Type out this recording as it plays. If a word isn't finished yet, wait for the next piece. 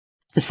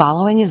The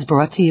following is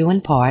brought to you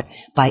in part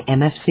by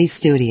MFC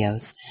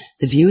Studios.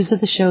 The views of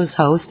the show's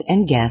host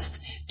and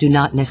guests do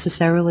not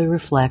necessarily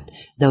reflect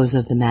those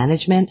of the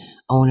management,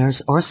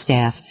 owners, or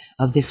staff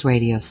of this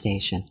radio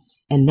station.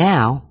 And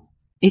now,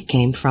 it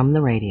came from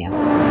the radio.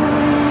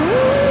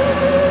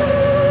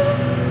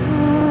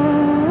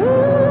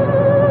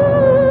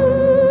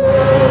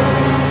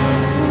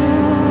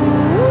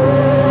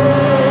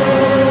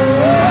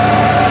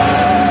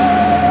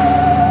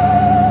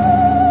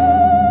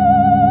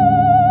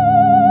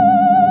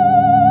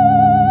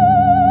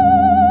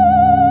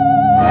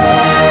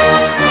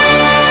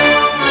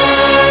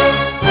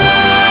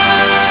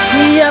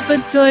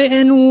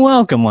 And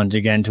welcome once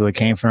again to It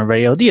Came From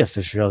Radio, the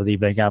official show of the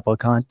Big Apple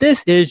Con.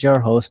 This is your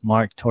host,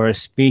 Mark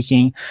Torres,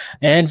 speaking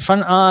in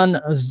front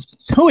in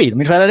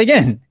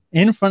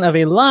front of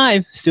a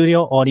live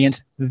studio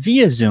audience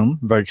via Zoom,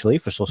 virtually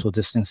for social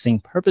distancing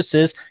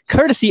purposes,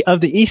 courtesy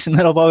of the East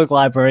Middle Public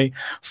Library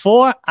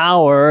for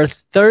our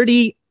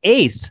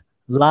 38th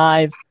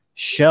live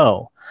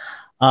show.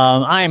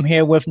 I am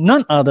here with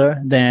none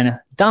other than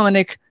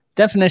Dominic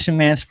Definition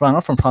Man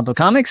Sprano from Pronto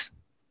Comics.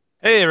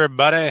 Hey,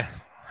 everybody.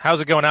 How's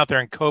it going out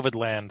there in COVID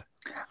land?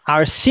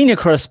 Our senior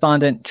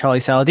correspondent, Charlie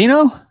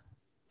Saladino.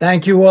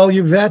 Thank you, all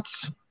you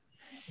vets.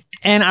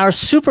 And our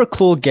super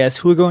cool guest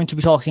who we're going to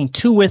be talking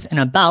to, with, and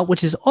about,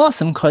 which is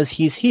awesome because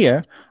he's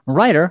here,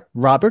 writer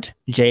Robert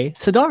J.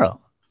 Sodaro.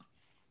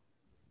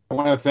 I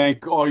want to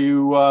thank all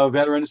you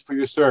veterans for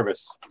your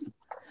service.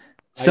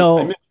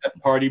 I missed that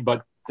party,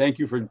 but thank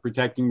you for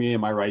protecting me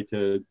and my right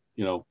to,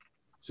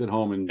 sit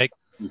home and be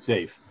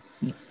safe.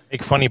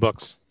 Make funny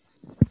books.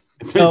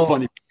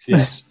 Funny books,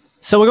 yes.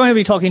 So we're going to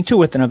be talking to,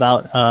 with, and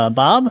about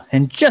Bob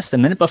in just a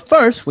minute. But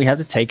first, we have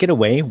to take it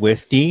away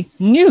with the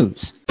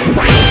news.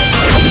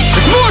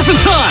 It's morphin'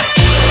 time!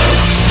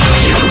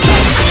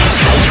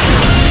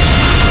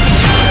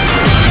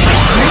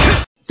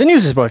 The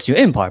news is brought to you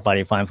in part by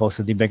the fine folks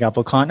of the Big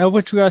Apple Con,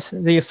 which is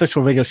the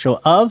official radio show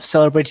of,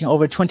 celebrating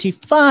over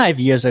 25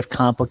 years of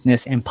comic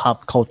bookness and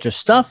pop culture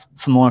stuff.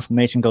 For more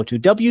information, go to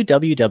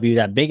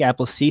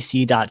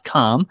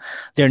www.bigapplecc.com.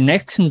 Their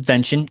next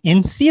convention,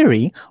 in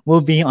theory,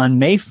 will be on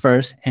May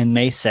 1st and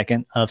May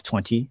 2nd of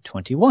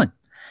 2021.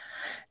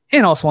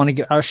 And also want to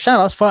give our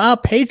shout-outs for our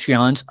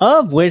Patreons,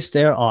 of which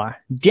there are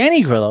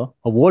Danny Grillo,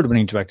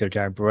 award-winning director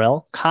Jared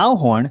Burrell, Kyle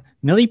Horn,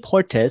 Millie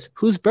Portez,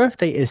 whose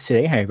birthday is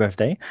today, happy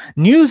birthday,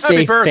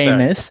 Newsday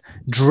famous,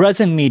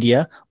 Dresden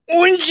Media,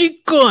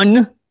 Unji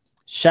Gun,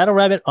 Shadow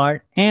Rabbit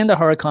Art, and the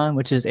Hurricane,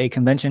 which is a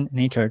convention in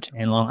a church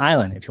in Long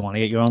Island. If you want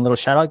to get your own little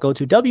shout-out, go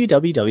to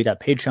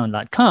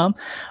www.patreon.com,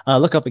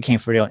 look up It Came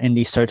From Radio in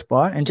the search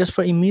bar, and just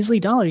for a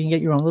measly $1, you can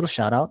get your own little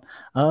shout-out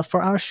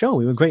for our show.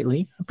 We would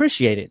greatly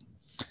appreciate it.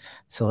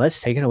 So let's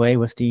take it away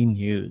with the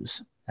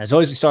news. As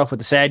always, we start off with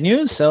the sad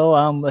news. So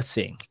let's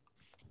see.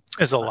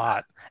 It's a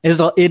lot.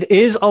 It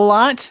is a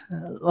lot,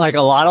 like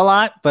a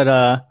lot. But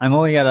I'm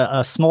only at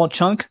a small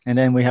chunk, and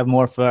then we have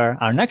more for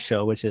our next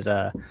show, which is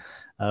a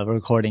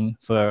recording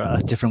for a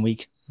different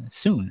week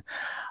soon.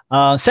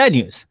 Sad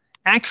news.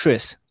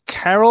 Actress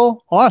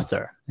Carol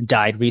Arthur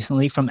died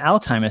recently from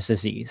Alzheimer's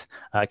disease.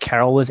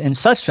 Carol was in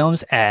such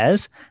films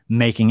as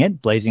Making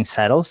It, Blazing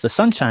Saddles, The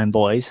Sunshine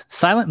Boys,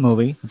 Silent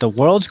Movie, The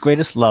World's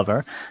Greatest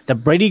Lover, The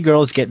Brady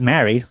Girls Get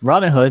Married,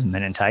 Robin Hood,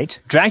 Men in Tights,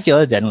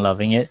 Dracula, Dead and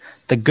Loving It,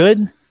 The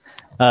Good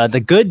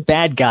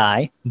Bad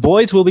Guy,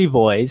 Boys Will Be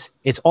Boys,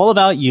 It's All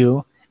About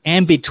You,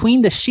 and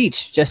Between the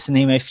Sheets, just to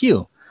name a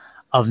few.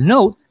 Of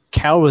note,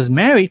 Carol was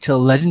married to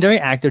legendary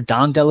actor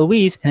Dom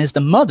DeLuise and is the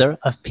mother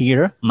of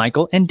Peter,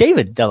 Michael, and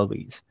David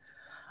DeLuise.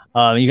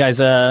 You guys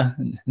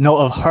know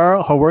of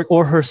her work,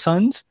 or her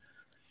sons?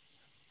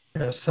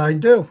 Yes, I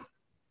do.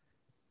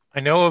 I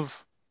know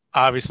of,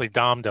 obviously,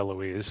 Dom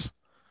DeLuise.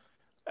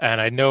 And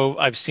I know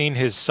I've seen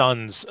his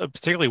sons,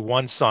 particularly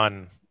one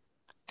son,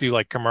 do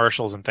like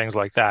commercials and things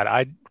like that.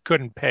 I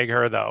couldn't peg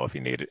her, though,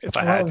 if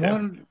I had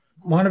to.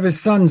 One of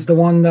his sons, the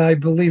one that I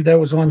believe that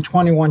was on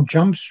 21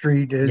 Jump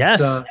Street, is yes.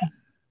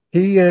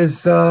 He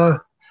is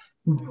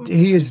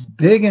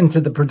big into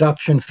the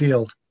production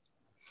field.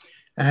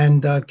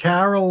 And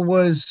Carol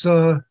was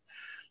a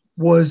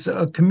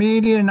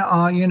comedian,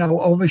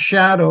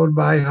 overshadowed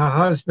by her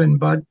husband,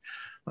 but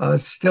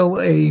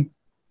still a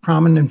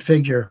prominent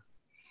figure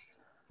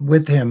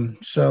with him.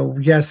 So,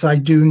 yes, I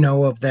do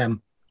know of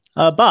them.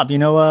 Bob, you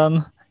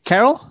know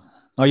Carol?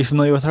 Are you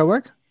familiar with her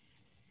work?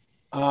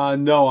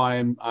 No,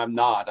 I'm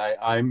not.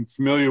 I'm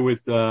familiar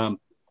with the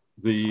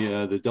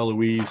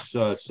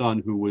DeLuise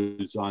son who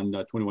was on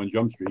 21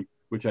 Jump Street,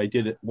 which I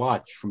did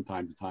watch from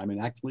time to time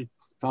and actually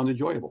found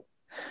enjoyable.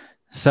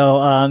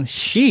 So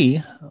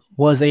she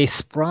was a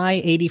spry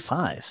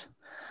 85.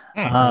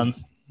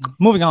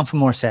 Moving on for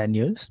more sad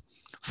news.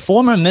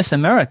 Former Miss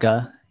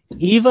America,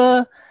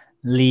 Eva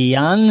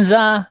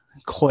Lianza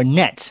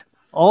Cornett,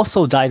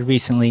 also died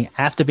recently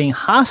after being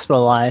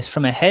hospitalized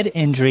from a head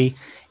injury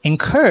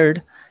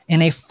incurred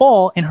in a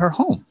fall in her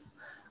home.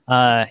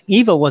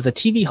 Eva was a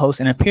TV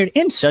host and appeared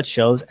in such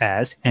shows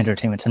as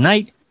Entertainment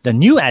Tonight, the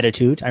new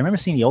Attitude. I remember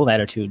seeing the old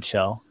Attitude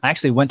show. I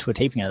actually went to a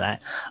taping of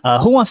that.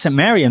 Who Wants to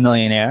Marry a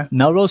Millionaire,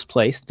 Melrose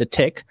Place, The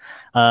Tick,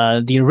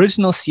 the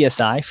original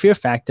CSI, Fear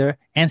Factor,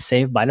 and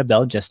Saved by the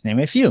Bell, just to name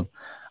a few.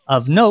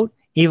 Of note,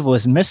 Eva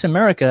was Miss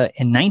America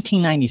in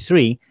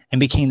 1993 and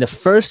became the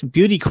first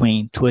beauty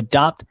queen to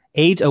adopt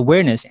AIDS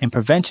awareness and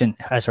prevention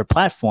as her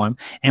platform,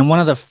 and one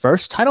of the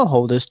first title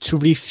holders to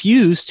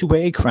refuse to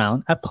wear a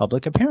crown at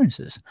public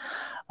appearances.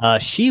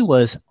 She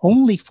was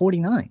only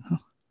 49.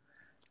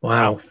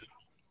 Wow.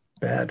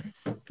 Bad.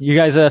 You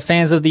guys are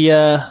fans of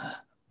the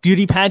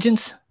beauty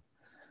pageants?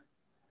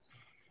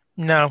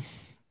 No.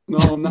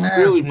 No, not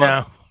really.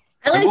 No.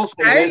 I like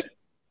parody.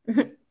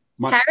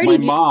 My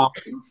mom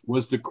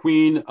was the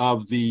queen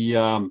of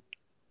the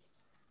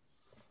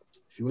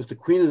she was the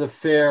queen of the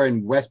fair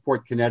in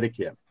Westport,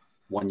 Connecticut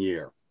one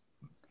year.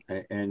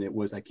 And it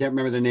was, I can't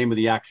remember the name of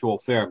the actual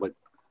fair, but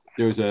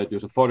there's a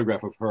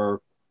photograph of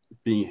her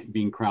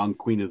being crowned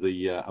queen of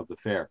the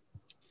fair.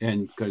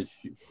 And because,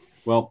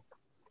 well,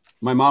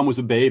 my mom was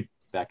a babe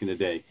back in the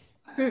day.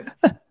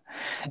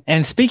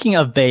 And speaking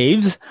of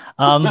babes,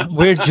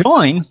 we're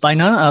joined by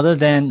none other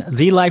than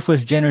The Life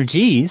with Jenner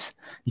G's,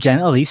 Jen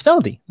Elise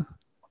Feldy.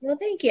 Well,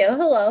 thank you.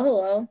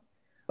 Hello.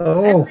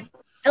 Oh.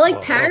 I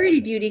like parody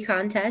beauty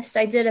contests.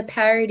 I did a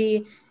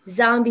parody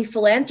zombie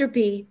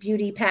philanthropy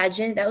beauty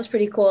pageant. That was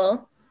pretty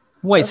cool.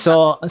 Wait,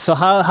 so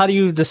how do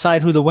you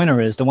decide who the winner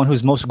is? The one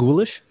who's most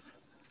ghoulish?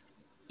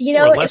 You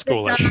know, or less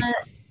ghoulish.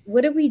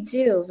 What did we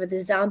do for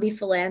the zombie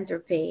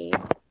philanthropy?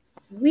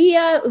 We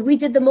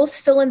did the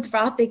most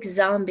philanthropic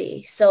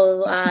zombie.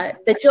 So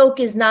the joke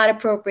is not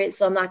appropriate,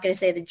 so I'm not going to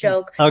say the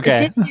joke.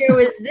 Okay. But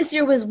this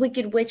year was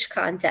Wicked Witch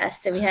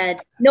contest, and we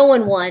had no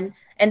one won,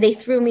 and they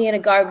threw me in a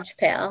garbage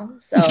pail.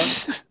 So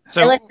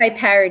I like my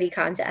parody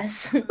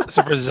contest.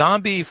 So for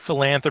zombie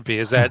philanthropy,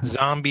 is that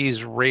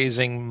zombies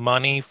raising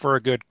money for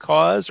a good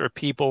cause, or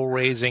people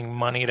raising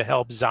money to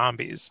help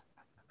zombies?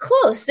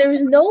 Close. There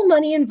was no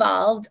money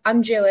involved.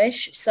 I'm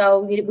Jewish, so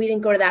we didn't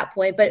go to that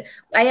point. But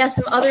I asked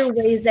them other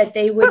ways that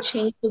they would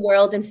change the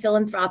world in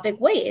philanthropic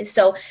ways.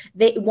 So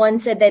one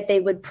said that they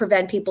would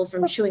prevent people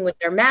from chewing with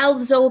their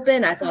mouths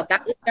open. I thought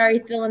that was very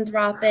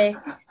philanthropic.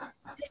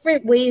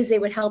 Different ways they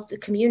would help the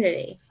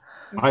community.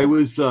 I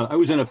was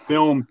in a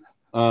film,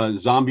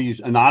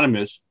 Zombies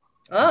Anonymous,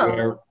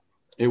 where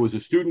it was a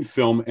student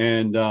film,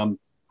 and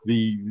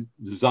the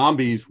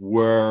zombies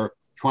were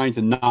trying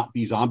to not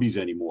be zombies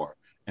anymore.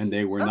 And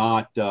they were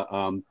not,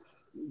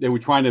 they were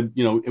trying to,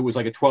 it was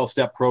like a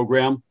 12-step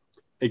program,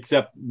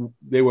 except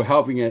they were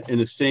helping it in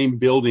the same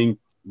building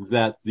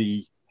that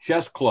the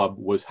chess club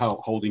was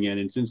holding in.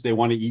 And since they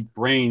want to eat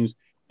brains,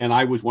 and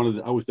I was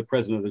the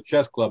president of the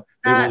chess club,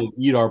 they wanted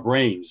to eat our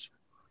brains,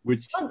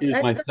 which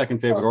is my second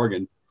favorite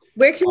organ.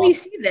 Where can we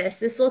see this?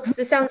 This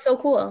sounds so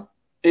cool.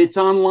 It's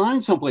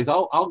online someplace.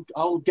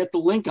 I'll get the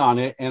link on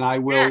it, and I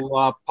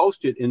will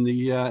post it in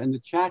the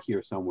chat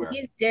here somewhere.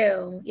 Please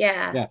do,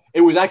 yeah. Yeah,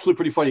 it was actually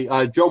pretty funny.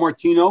 Joe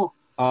Martino,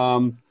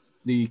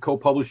 the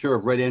co-publisher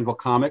of Red Anvil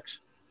Comics,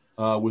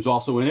 was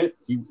also in it.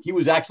 He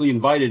was actually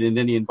invited, and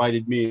then he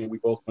invited me, and we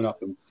both went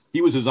up. And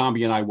he was a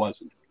zombie, and I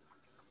wasn't.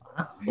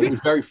 But it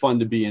was very fun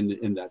to be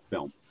in that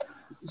film.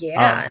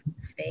 Yeah,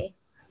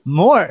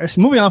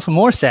 moving on for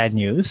more sad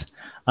news.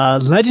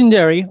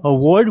 Legendary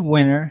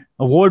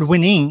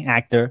award-winning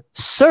actor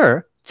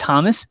Sir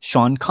Thomas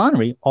Sean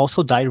Connery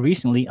also died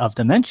recently of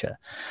dementia.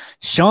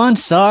 Sean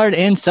starred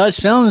in such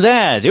films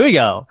as, here we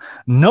go,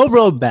 No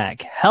Road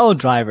Back, Hell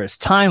Drivers,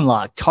 Time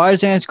Lock,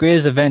 Tarzan's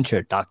Greatest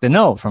Adventure, Dr.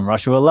 No from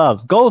Russia with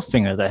Love,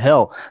 Goldfinger, The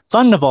Hill,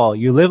 Thunderball,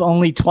 You Live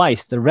Only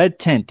Twice, The Red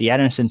Tent, The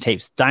Anderson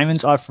Tapes,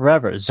 Diamonds Are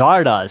Forever,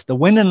 Zardoz, The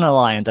Wind and the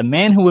Lion, The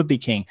Man Who Would Be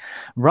King,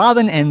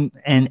 Robin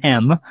and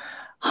M,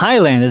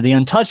 Highlander, The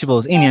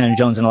Untouchables, Indiana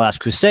Jones and the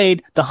Last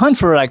Crusade, The Hunt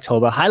for Red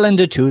October,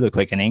 Highlander 2, The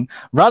Quickening,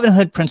 Robin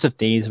Hood, Prince of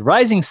Thieves,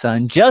 Rising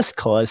Sun, Just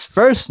Cause,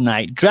 First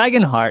Night,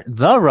 Dragonheart,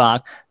 The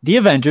Rock, The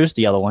Avengers,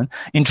 the other one,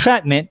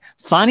 Entrapment,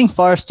 Finding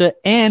Forrester,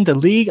 and The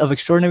League of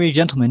Extraordinary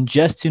Gentlemen,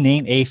 just to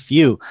name a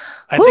few.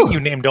 I think you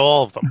named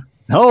all of them.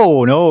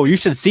 No, you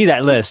should see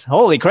that list.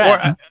 Holy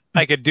crap. Or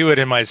I could do it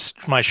in my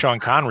Sean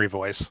Connery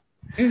voice.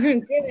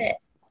 Do it.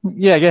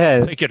 Yeah, go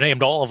ahead. I think you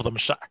named all of them,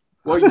 sir.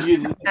 Well,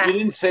 you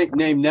didn't say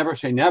Never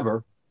Say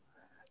Never.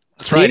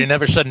 That's right. You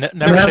never said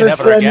never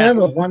say again.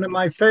 never. One of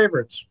my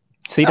favorites.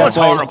 See, that's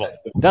horrible.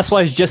 That's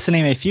why it's just to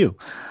name a few.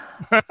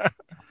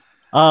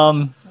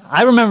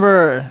 I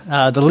remember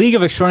the League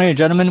of Extraordinary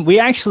Gentlemen. We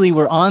actually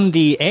were on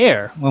the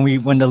air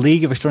when the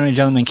League of Extraordinary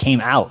Gentlemen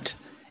came out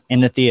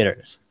in the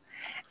theaters,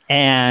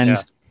 and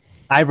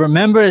I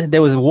remember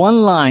there was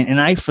one line,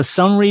 and I, for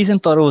some reason,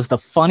 thought it was the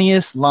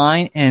funniest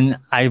line. And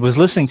I was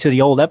listening to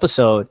the old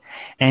episode,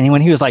 and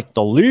when he was like,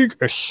 "The league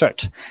is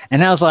shut,"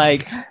 and I was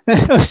like,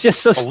 it was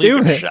just so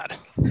stupid.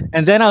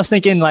 And then I was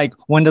thinking, like,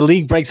 when the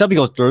league breaks up, he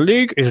goes, "The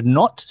league is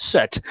not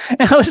set."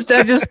 And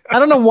I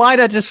don't know why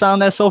that just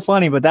found that so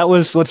funny, but that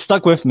was what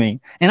stuck with me.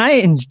 And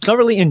I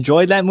thoroughly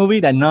enjoyed that movie,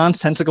 that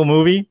nonsensical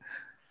movie.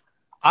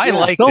 I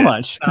liked so it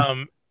much.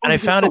 and I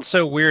found it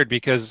so weird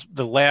because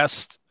the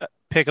last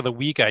pick of the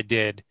week I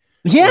did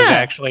Yeah. was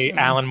actually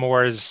Alan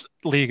Moore's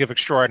League of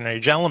Extraordinary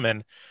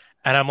Gentlemen.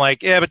 And I'm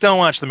like, yeah, but don't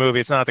watch the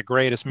movie. It's not the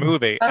greatest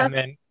movie. And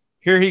then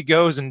here he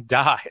goes and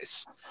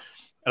dies.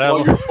 And It's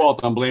all your fault.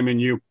 I'm blaming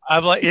you.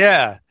 I'm like,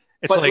 yeah.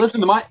 It's but like,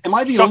 listen, am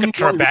I the only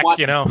one who watched,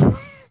 you know?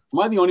 Am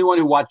I the only one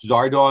who watched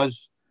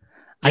Zardoz?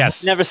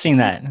 Yes. I've never seen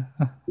that.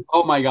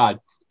 Oh my God.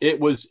 It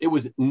was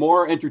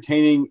more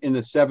entertaining in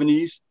the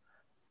 70s.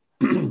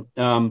 Is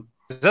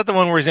that the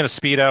one where he's in a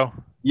Speedo?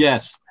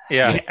 Yes.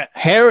 Yeah.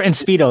 Hair and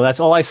Speedo. That's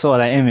all I saw,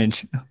 that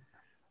image.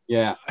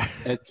 Yeah.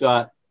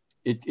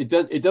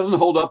 It doesn't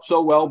hold up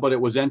so well, but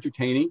it was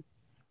entertaining.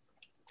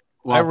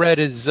 Well, I read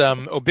his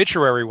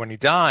obituary when he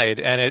died,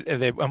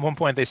 and at one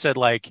point they said,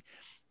 like,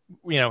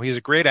 you know, he's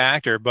a great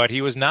actor, but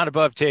he was not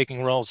above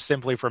taking roles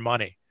simply for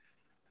money.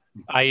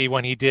 I.e.,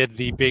 when he did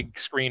the big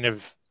screen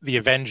of The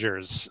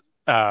Avengers.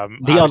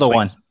 The other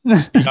one.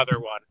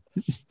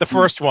 The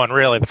first one,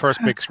 really, the first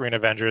big screen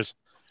Avengers.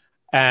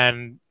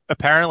 And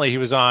apparently he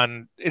was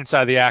on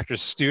Inside the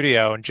Actors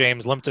Studio, and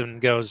James Lipton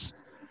goes,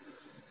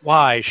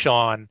 "Why,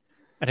 Sean?"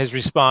 And his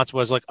response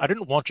was like, "I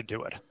didn't want to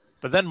do it.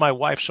 But then my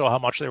wife saw how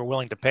much they were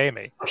willing to pay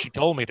me. She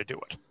told me to do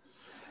it."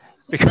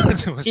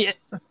 Because it was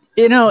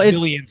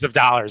millions of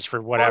dollars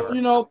for whatever. Well,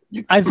 you know,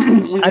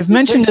 I've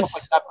mentioned this.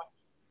 Like that,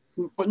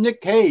 but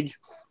Nick Cage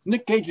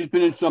has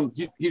been in some.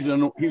 He's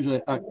an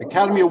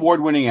Academy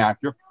Award-winning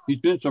actor. He's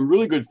been in some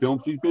really good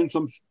films. He's been in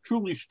some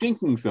truly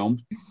stinking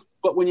films.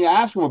 But when you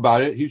ask him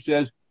about it, he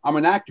says, "I'm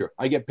an actor.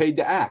 I get paid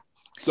to act."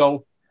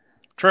 So,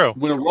 true.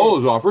 When a role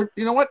is offered,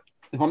 you know what?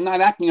 If I'm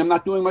not acting, I'm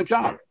not doing my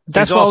job.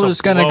 That's what I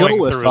was going to go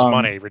with. Through his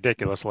money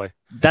ridiculously.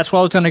 That's what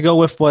I was going to go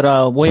with. What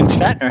William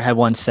Shatner had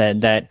once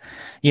said, that,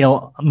 you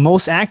know,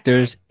 most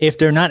actors, if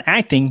they're not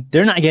acting,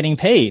 they're not getting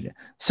paid.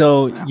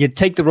 So you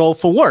take the role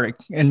for work,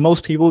 and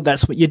most people,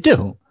 that's what you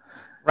do.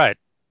 Right.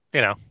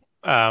 You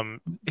know,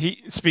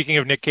 speaking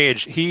of Nick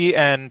Cage, he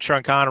and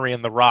Sean Connery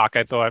in The Rock,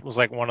 I thought was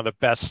like one of the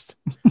best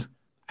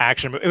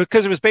action movies,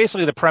 because it was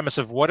basically the premise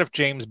of what if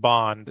James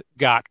Bond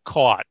got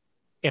caught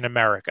in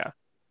America.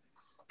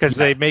 Because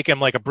they make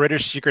him like a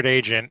British secret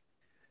agent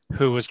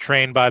who was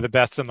trained by the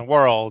best in the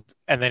world,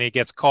 and then he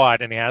gets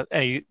caught, and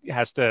he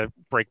has to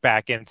break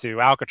back into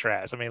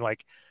Alcatraz. I mean,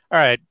 like, all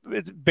right,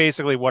 it's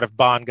basically what if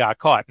Bond got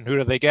caught, and who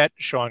do they get?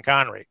 Sean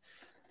Connery.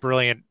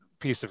 Brilliant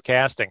piece of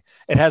casting.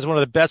 It has one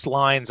of the best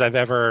lines I've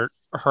ever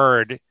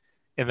heard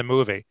in the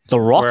movie. The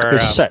Rock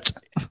is set.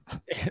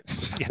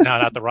 Yeah, no,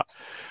 not The Rock.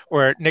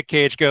 Where Nick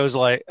Cage goes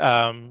like,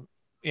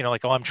 you know,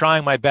 like, "Oh, I'm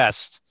trying my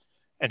best,"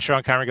 and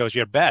Sean Connery goes,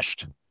 "You're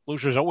best.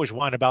 Losers always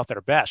whine about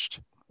their best.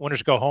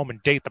 Winners go home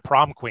and date the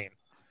prom queen."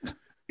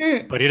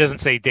 But he doesn't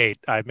say date.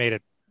 I made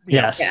it.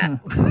 Yes. Yeah.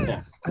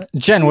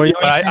 Jen, were you?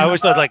 I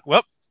always thought, like,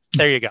 well,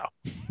 there you go.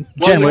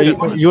 Jen,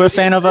 were you a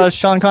fan of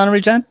Sean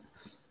Connery, Jen?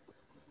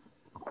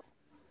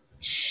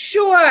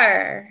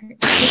 Sure.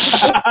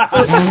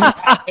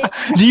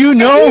 Do you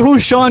know who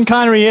Sean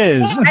Connery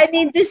is? I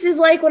mean, this is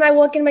like when I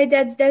walk in my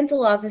dad's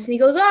dental office and he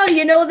goes, "Oh,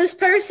 you know this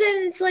person?"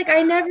 It's like,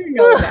 I never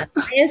know that.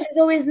 My answer is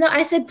always no.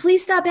 I said,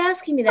 "Please stop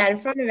asking me that in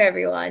front of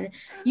everyone."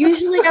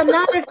 Usually I'm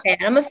not a fan.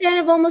 I'm a fan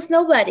of almost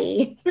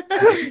nobody.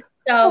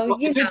 So,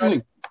 you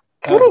know.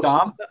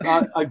 Dom,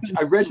 I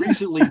read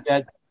recently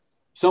that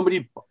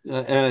somebody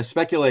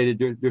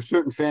speculated, there's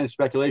certain fan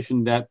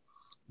speculation that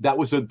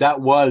was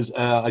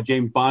a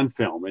James Bond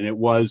film, and it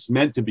was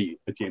meant to be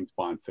a James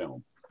Bond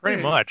film.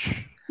 Pretty much,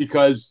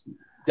 because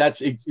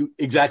that's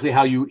exactly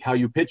how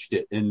you pitched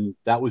it, and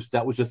that was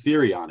a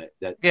theory on it.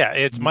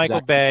 It's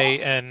Michael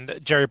Bay and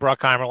Jerry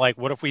Bruckheimer. Like,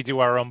 what if we do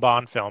our own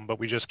Bond film, but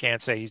we just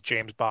can't say he's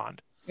James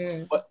Bond?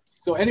 But,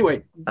 so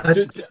anyway,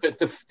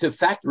 to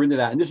factor into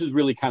that, and this is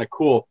really kind of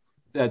cool,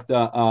 that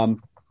the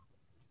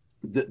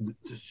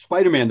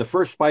Spider-Man, the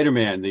first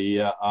Spider-Man,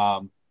 the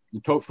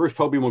first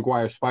Tobey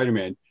Maguire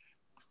Spider-Man,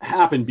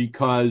 happened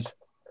because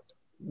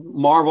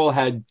Marvel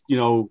had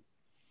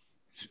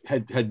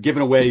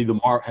given away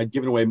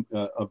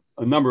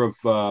a number of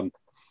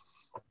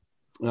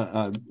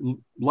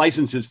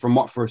licenses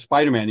for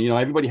Spider-Man. You know,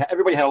 everybody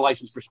had a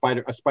license for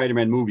a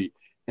Spider-Man movie,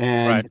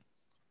 and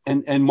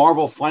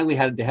Marvel finally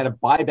had to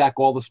buy back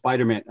all the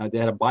Spider-Man. They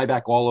had to buy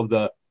back all of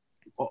the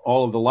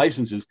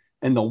licenses,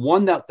 and the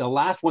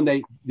last one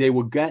they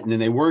were getting,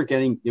 and they weren't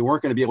going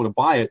to be able to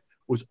buy it,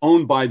 was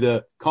owned by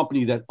the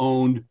company that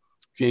owned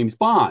James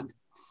Bond.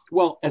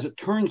 Well, as it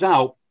turns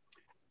out,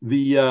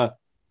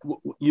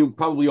 you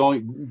probably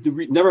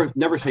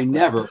Never Say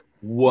Never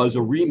was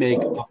a remake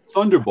of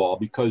Thunderball,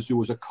 because there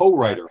was a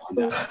co-writer on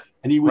that,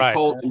 and he was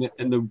told,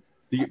 and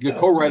the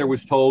co-writer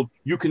was told,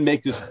 "You can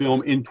make this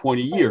film in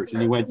 20 years,"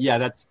 and he went, "Yeah,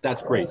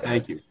 that's great,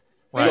 thank you."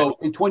 Right. So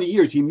in 20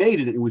 years, he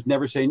made it. It was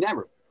Never Say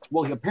Never.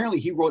 Well, apparently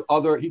he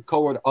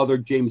co-wrote other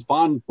James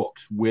Bond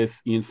books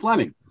with Ian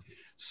Fleming.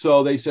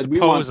 So they said,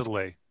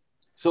 supposedly.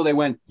 So they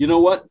went, "You know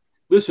what?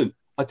 Listen,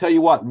 I'll tell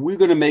you what, we're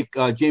going to make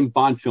a James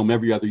Bond film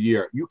every other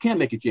year. You can't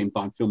make a James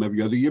Bond film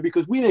every other year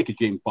because we make a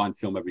James Bond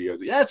film every year.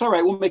 Yeah, that's all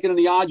right. We'll make it in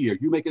the odd year.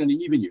 You make it in the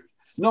even years.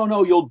 No,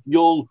 you'll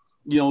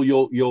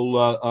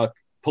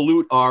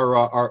pollute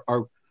our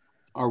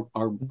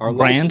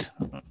brand.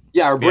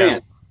 Yeah, our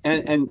brand.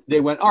 And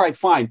they went, all right,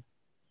 fine.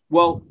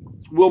 Well,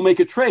 we'll make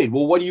a trade.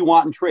 Well, what do you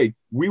want in trade?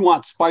 We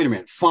want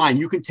Spider-Man. Fine,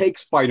 you can take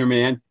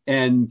Spider-Man,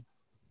 and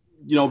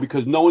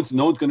because no one's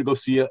going to go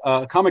see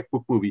a comic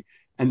book movie.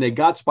 And they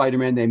got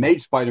Spider-Man. They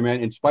made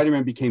Spider-Man, and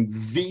Spider-Man became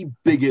the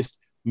biggest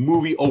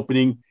movie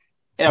opening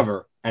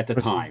ever at the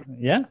time.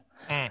 Yeah.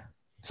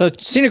 So,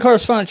 senior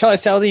correspondent Charlie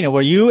Saladino,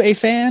 were you a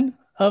fan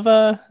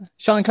of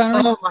Sean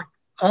Connery?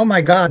 Oh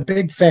my God,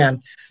 big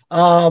fan.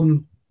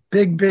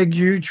 Big,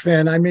 huge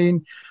fan. I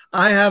mean,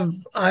 I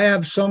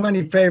have so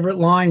many favorite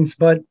lines,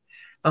 but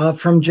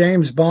from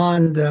James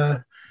Bond,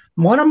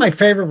 one of my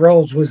favorite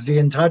roles was The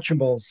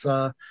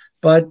Untouchables.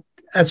 But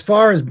as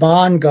far as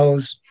Bond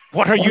goes,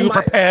 what are you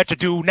prepared to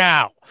do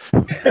now?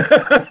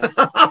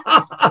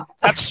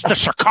 That's the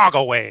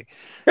Chicago way.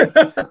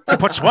 He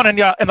puts one in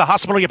the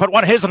hospital, you put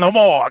one his in the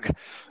morgue.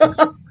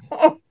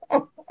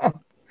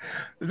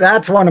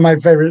 That's one of my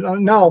favorite.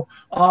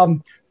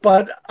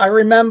 But I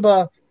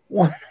remember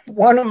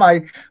one of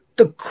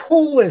the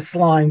coolest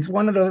lines,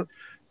 one of the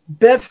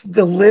best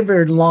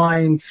delivered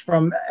lines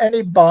from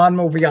any Bond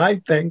movie,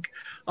 I think.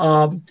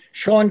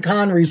 Sean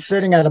Connery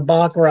sitting at a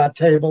baccarat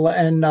table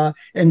and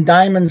in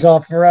Diamonds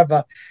Are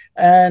Forever,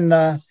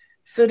 and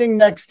sitting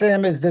next to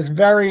him is this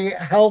very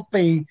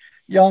healthy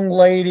young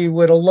lady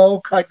with a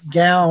low-cut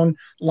gown,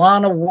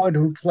 Lana Wood,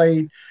 who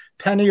played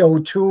Penny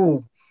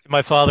O'Toole.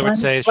 My father would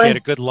say she had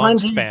a good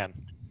lunch span.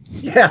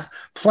 Yeah,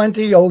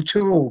 Plenty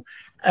O'Toole.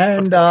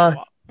 And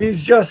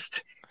he's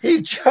just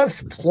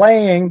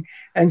playing,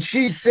 and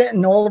she's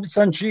sitting. All of a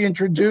sudden, she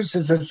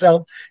introduces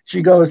herself.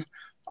 She goes,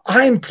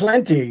 "I'm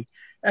Plenty."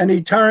 And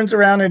he turns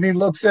around and he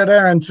looks at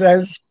her and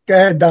says, "Go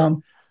ahead,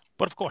 Dom."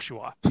 But of course you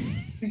are.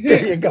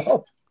 There you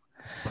go.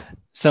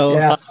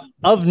 So,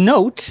 of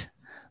note,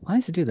 why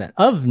does it do that?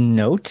 Of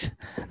note,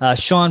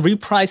 Sean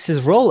reprised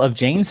his role of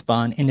James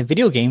Bond in the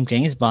video game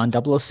James Bond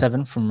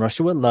 007 From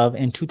Russia with Love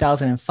in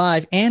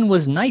 2005 and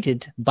was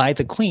knighted by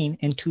the Queen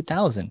in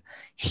 2000.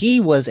 He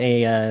was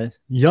a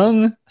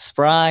young,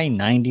 spry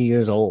 90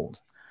 years old.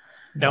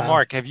 Now,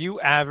 Mark, have you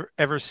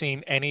ever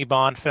seen any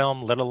Bond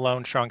film, let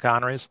alone Sean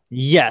Connery's?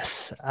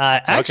 Yes.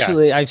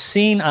 Actually, I've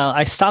seen,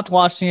 I stopped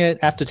watching it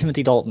after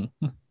Timothy Dalton.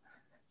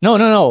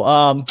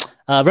 No.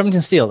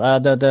 Remington Steele,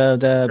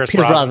 the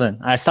Pierce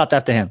Brosnan. I stopped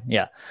after him.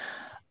 Yeah.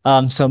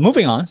 So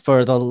moving on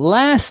for the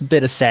last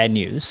bit of sad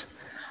news,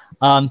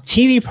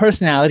 TV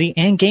personality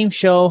and game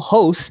show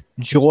host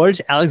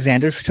George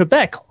Alexander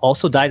Trebek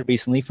also died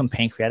recently from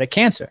pancreatic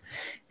cancer.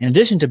 In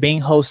addition to being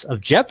host of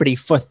Jeopardy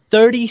for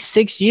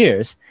 36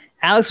 years,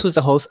 Alex was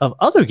the host of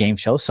other game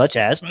shows such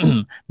as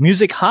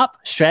Music Hop,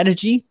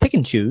 Strategy, Pick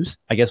and Choose,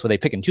 I guess where they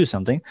pick and choose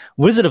something,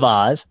 Wizard of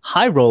Oz,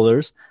 High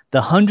Rollers,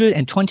 The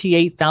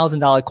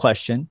 $128,000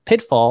 Question,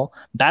 Pitfall,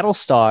 Battle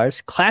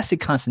Stars, Classic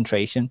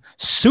Concentration,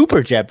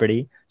 Super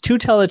Jeopardy, To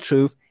Tell the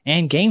Truth,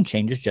 and Game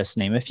Changers, just to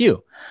name a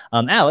few.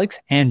 Alex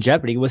and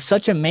Jeopardy was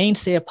such a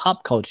mainstay of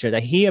pop culture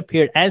that he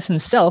appeared as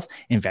himself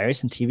in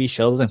various TV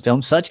shows and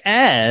films such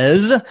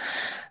as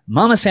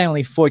Mama's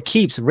Family, For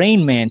Keeps,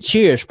 Rain Man,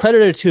 Cheers,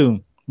 Predator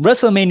 2,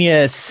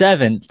 WrestleMania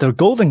 7, The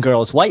Golden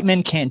Girls, White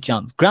Men Can't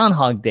Jump,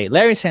 Groundhog Day,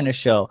 Larry Sanders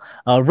Show,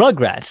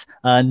 Rugrats,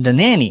 The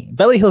Nanny,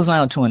 Beverly Hills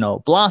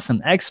 90210,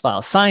 Blossom,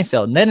 X-Files,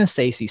 Seinfeld, Ned and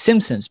Stacey,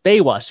 Simpsons,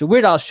 Baywatch, The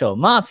Weird Al Show,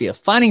 Mafia,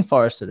 Finding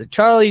Forrester, The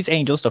Charlie's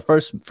Angels, the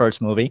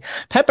first movie,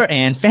 Pepper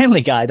Ann,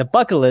 Family Guy, The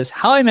Bucket List,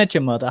 How I Met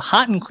Your Mother,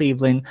 Hot in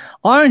Cleveland,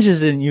 Orange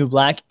is the New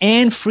Black,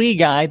 and Free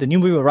Guy, the new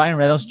movie with Ryan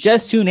Reynolds,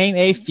 just to name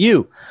a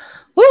few.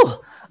 Woo!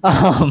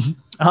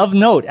 Of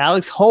note,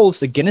 Alex holds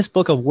the Guinness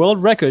Book of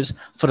World Records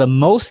for the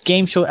most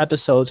game show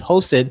episodes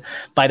hosted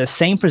by the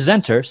same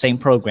presenter, same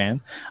program,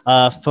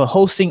 for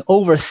hosting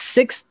over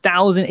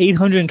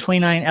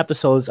 6,829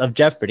 episodes of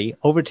Jeopardy,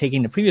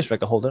 overtaking the previous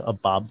record holder of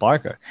Bob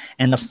Barker.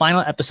 And the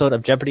final episode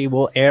of Jeopardy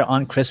will air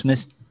on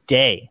Christmas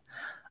Day.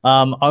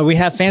 We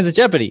have fans of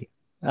Jeopardy.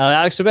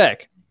 Alex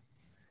Trebek.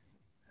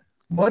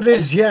 What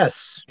is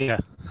yes? Yeah.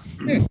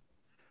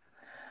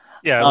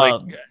 Yeah,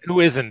 like who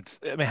isn't?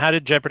 I mean, how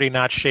did Jeopardy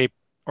not shape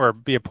or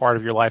be a part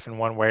of your life in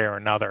one way or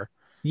another?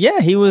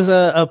 Yeah, he was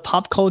a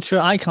pop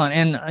culture icon.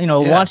 And,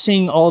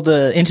 watching all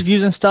the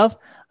interviews and stuff,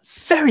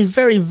 very,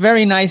 very,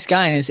 very nice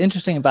guy. And it's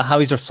interesting about how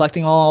he's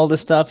reflecting on all this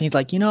stuff. He's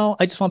like,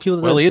 I just want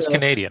people to he is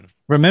Canadian.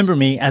 Remember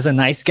me as a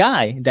nice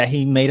guy, that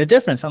he made a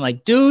difference. I'm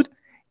like, dude,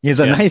 he's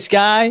a nice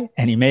guy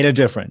and he made a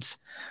difference.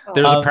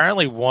 There's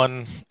apparently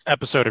one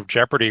episode of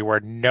Jeopardy where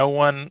no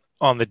one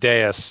on the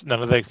dais,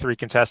 none of the three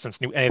contestants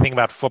knew anything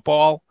about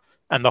football,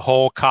 and the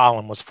whole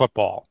column was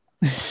football.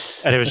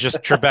 And it was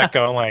just Trebek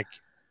going like,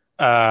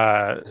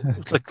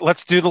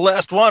 let's do the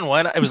last one.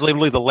 Why not? It was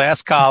literally the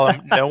last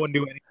column. No one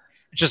knew anything.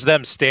 Just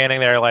them standing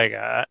there like,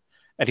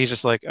 and he's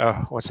just like,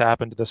 oh, what's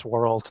happened to this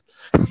world?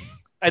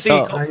 I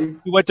think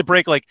he went to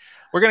break like,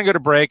 we're going to go to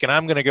break and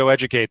I'm going to go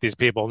educate these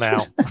people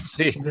now.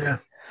 See? Yeah.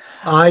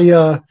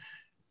 I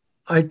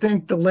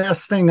think the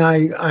last thing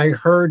I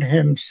heard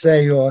him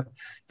say, or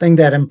thing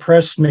that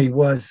impressed me,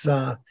 was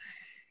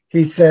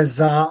he says,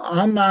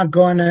 I'm not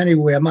going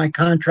anywhere. My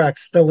contract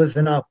still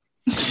isn't up.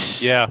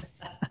 Yeah.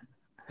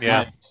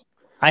 Yeah.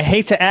 I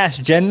hate to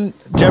ask,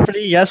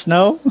 Jeopardy, yes,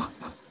 no?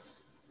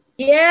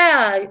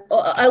 Yeah,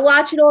 I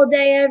watch it all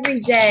day,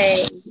 every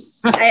day.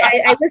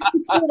 I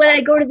listen to it when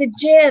I go to the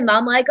gym.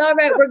 I'm like, all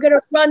right, we're going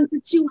to run for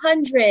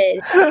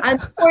 200. I'm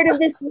bored of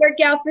this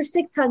workout for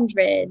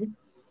 600.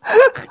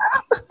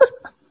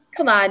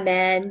 Come on,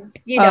 man.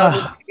 You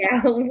know,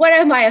 what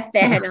am I a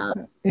fan of?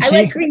 I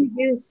like green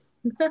juice.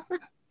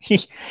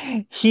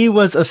 he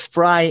was a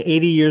spry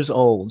 80 years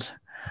old.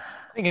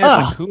 The thing is,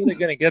 like, who are they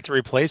going to get to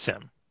replace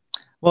him?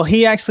 Well,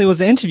 he actually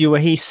was an interview where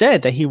he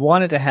said that he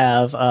wanted to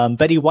have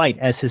Betty White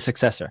as his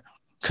successor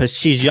because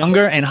she's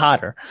younger and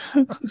hotter.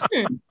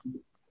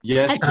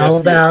 Yes. How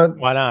about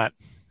why not?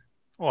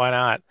 Why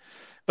not?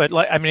 But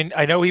like, I mean,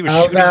 I know he was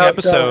shooting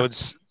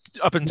episodes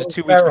up until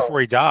 2 weeks before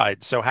he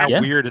died. So how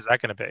weird is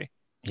that going to be?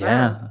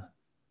 Yeah.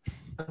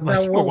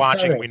 Like, we're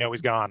watching. We know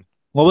he's gone.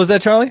 What was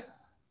that, Charlie?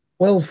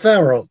 Will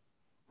Ferrell.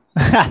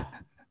 That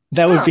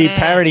would be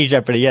parody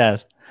Jeopardy,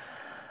 yes.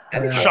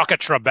 Shock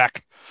it,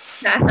 Trebek.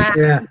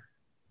 Yeah.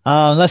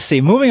 Let's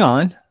see. Moving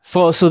on.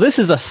 So this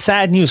is a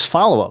sad news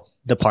follow-up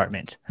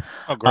department.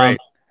 Oh, great.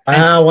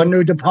 A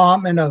new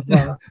department of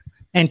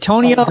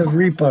Antonio the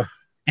Reaper.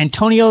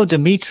 Antonio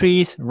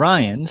Demetrius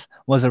Ryans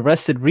was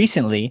arrested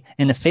recently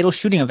in the fatal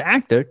shooting of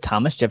actor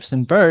Thomas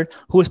Jefferson Byrd,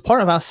 who was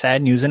part of our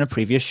sad news in a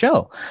previous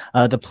show.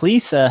 The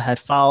police had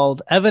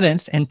filed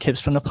evidence and tips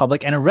from the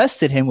public and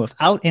arrested him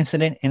without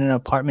incident in an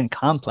apartment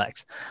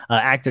complex.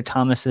 Actor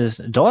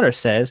Thomas's daughter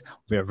says,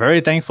 "We are very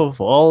thankful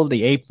for all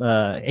the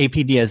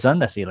APD has done,"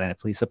 that's the Atlanta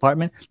Police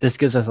Department. "This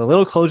gives us a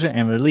little closure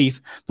and relief,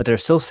 but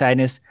there's still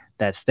sadness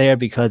that's there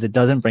because it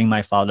doesn't bring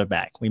my father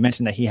back." We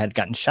mentioned that he had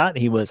gotten shot.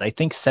 He was, I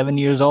think, 7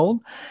 years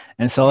old.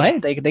 And so, hey,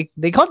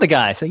 they caught the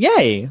guy. So,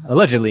 yay.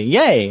 Allegedly.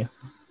 Yay.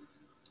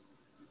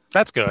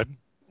 That's good.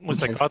 At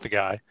least they caught the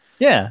guy.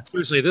 Yeah.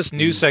 Seriously, this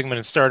news segment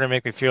is starting to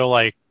make me feel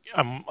like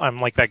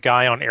I'm like that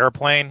guy on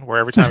Airplane where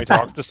every time he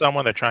talks to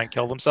someone, they try and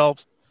kill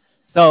themselves.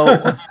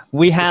 So,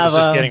 we have...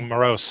 This is just getting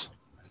morose.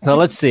 So,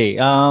 let's see.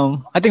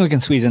 I think we can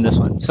squeeze in this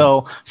one.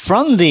 So,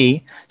 from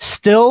the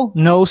Still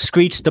No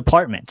Screech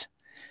Department.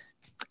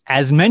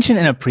 As mentioned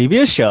in a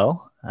previous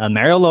show,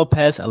 Mario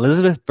Lopez,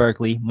 Elizabeth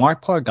Berkley,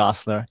 Mark Paul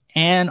Gosselaar,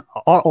 and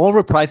are all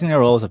reprising their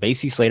roles of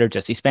AC Slater,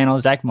 Jesse Spano,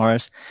 Zach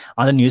Morris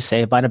on the new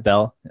Saved by the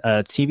Bell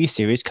TV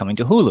series coming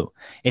to Hulu.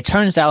 It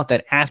turns out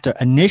that after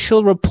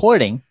initial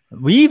reporting,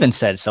 we even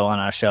said so on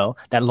our show,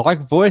 that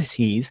Lark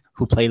Voorhees,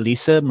 who played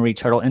Lisa Marie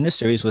Turtle in the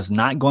series, was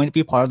not going to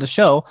be part of the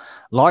show.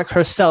 Lark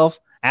herself,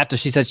 after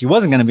she said she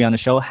wasn't going to be on the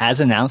show, has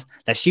announced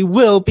that she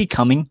will be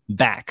coming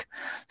back.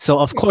 So,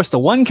 of course, the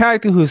one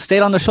character who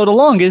stayed on the show the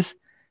longest,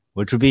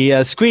 which would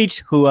be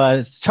Screech, who,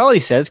 as Charlie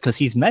says, because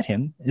he's met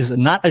him, is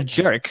not a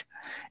jerk,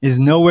 is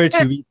nowhere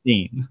to be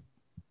seen.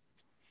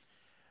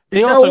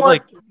 They also,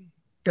 like...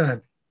 Go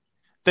ahead.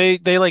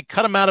 They like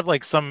cut him out of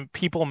like some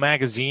People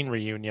magazine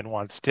reunion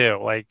once, too.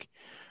 Like,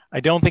 I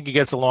don't think he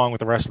gets along with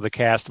the rest of the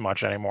cast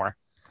much anymore.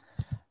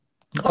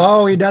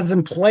 Oh, he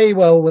doesn't play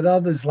well with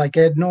others like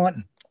Ed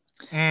Norton.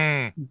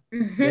 Mm.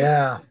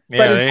 Yeah.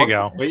 There you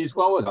go. Plays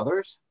well with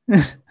others.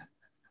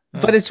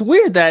 But it's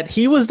weird that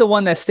he was the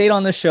one that stayed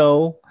on the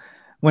show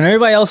when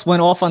everybody else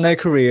went off on their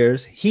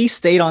careers. He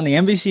stayed on the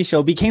NBC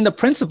show, became the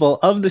principal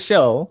of the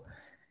show,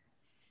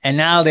 and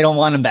now they don't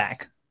want him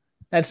back.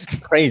 That's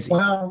crazy.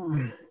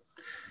 Well,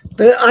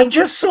 I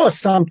just saw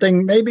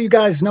something. Maybe you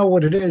guys know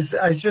what it is.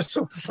 I just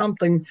saw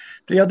something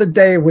the other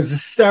day. It was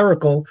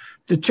hysterical.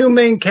 The two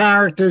main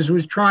characters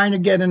was trying to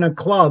get in a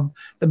club.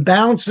 The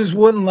bouncers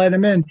wouldn't let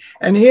him in.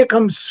 And here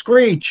comes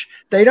Screech.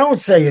 They don't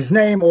say his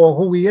name or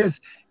who he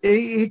is.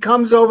 He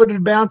comes over to the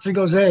bouncer and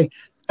goes, "Hey."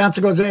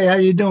 Bouncer goes, "Hey, how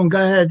you doing?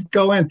 Go ahead.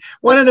 Go in."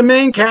 One of the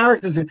main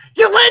characters,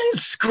 "You letting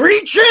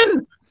Screech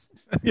in?"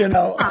 You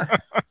know.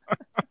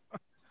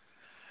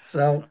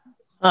 So...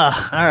 all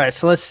right,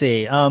 so let's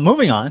see.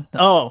 Moving on.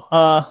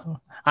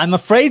 I'm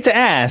afraid to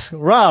ask,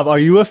 Rob, are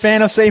you a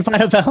fan of Saved by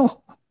the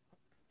Bell?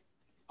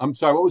 I'm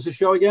sorry, what was the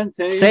show again?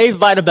 Saved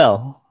by the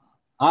Bell.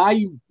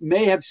 I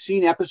may have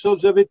seen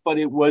episodes of it, but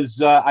it was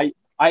I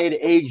had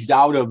aged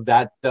out of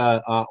that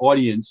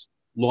audience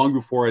long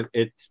before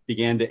it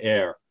began to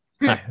air.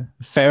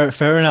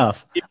 Fair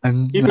enough. Keep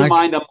in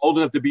mind, I'm old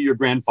enough to be your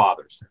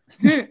grandfathers.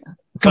 Combined.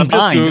 I'm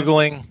just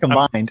Googling.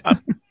 Combined.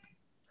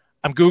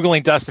 I'm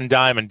Googling Dustin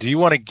Diamond. Do you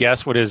want to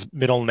guess what his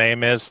middle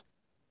name is?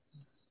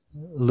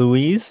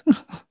 Louise?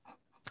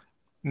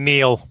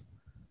 Neil.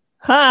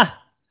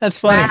 Ha! That's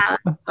funny.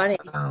 Wow, funny.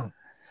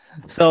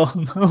 So,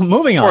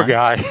 moving on. Poor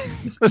guy.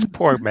 This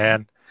poor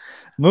man.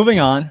 Moving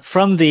on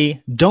from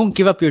the Don't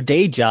Give Up Your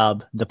Day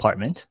Job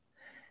department,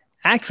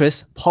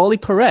 actress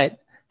Paulie Perrette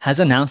has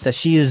announced that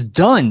she is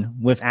done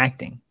with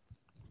acting.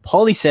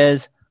 Paulie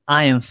says,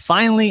 "I am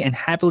finally and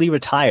happily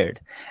retired,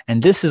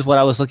 and this is what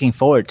I was looking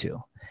forward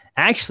to.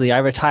 Actually, I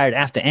retired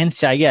after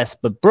NCIS,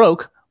 but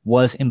broke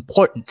was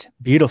important,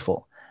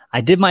 beautiful.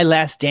 I did my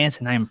last dance,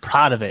 and I am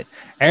proud of it.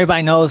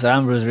 Everybody knows that I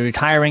was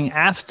retiring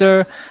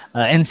after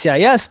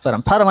NCIS, but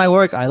I'm proud of my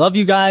work. I love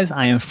you guys.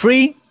 I am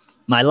free,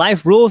 My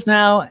life rules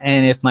now,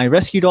 and if my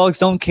rescue dogs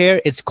don't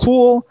care, it's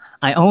cool.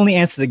 I only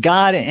answer to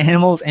God,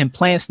 animals, and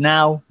plants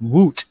now.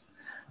 Woot.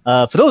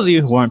 For those of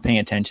you who weren't paying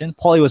attention,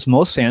 Paulie was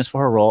most famous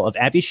for her role of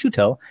Abby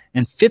Shuto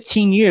in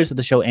 15 years of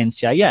the show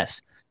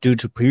NCIS. Due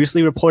to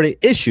previously reported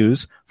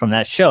issues from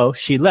that show,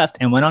 she left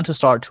and went on to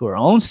start to her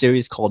own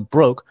series called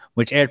Broke,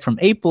 which aired from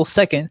April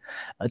 2nd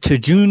to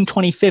June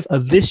 25th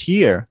of this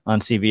year on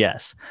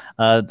CBS.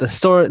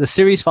 The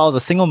series follows a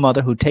single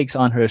mother who takes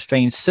on her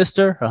estranged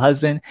sister, her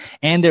husband,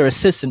 and their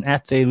assistant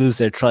after they lose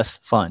their trust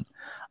fund.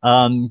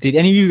 Did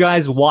any of you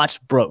guys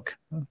watch Broke?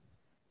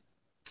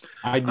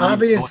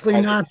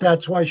 Obviously not.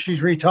 That's why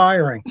she's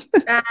retiring.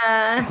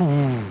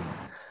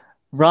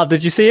 Rob,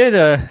 did you see it?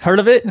 Heard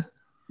of it?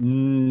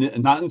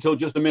 Not until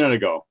just a minute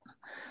ago.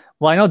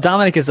 Well, I know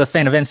Dominic is a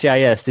fan of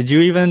NCIS. Did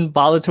you even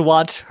bother to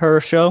watch her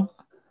show?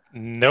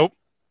 Nope.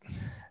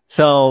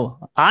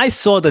 So I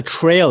saw the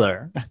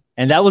trailer,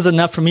 and that was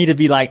enough for me to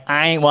be like,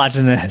 I ain't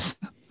watching this.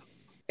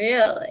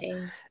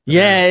 Really?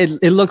 Yeah,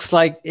 it looked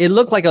like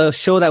a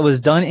show that was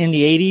done in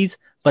the 80s,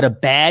 but a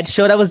bad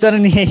show that was done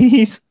in the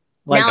 80s.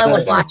 Now I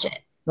would watch it.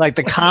 Like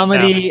the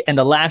comedy and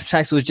the laugh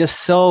tracks was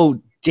just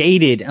so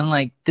dated. I'm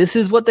like, this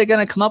is what they're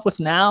gonna come up with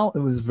now. It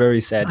was very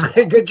sad.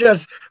 I could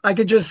just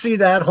see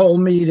that whole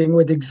meeting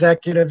with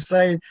executives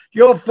saying,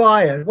 "You're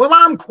fired." Well,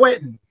 I'm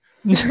quitting.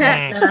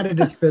 Out of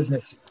this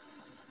business.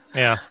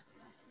 Yeah.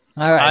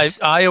 All right.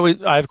 I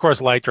of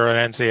course liked her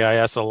on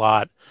NCIS a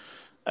lot.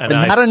 And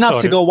but not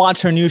enough to go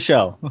watch her new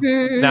show.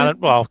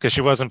 Well, because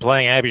she wasn't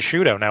playing Abby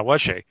Shuto now,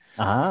 was she?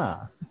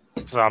 Ah.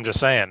 So I'm just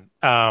saying.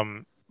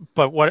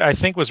 But what I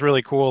think was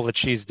really cool that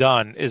she's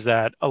done is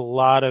that a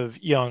lot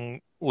of young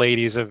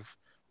ladies have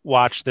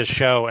watched this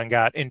show and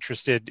got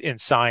interested in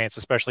science,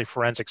 especially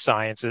forensic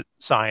science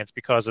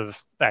because of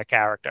that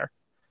character.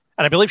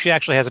 And I believe she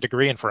actually has a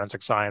degree in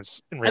forensic science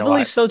in real life. I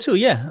believe so too.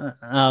 Yeah.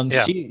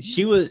 Yeah.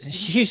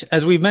 She's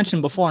as we've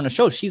mentioned before on the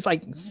show, she's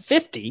like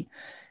 50.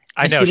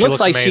 I know. She looks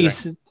like amazing.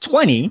 she's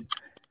 20.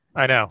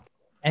 I know.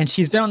 And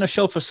she's been on the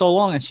show for so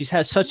long, and she's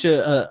had such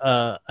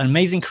an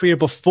amazing career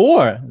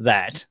before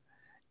that.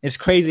 It's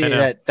crazy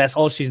that that's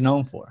all she's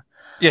known for.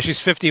 Yeah, she's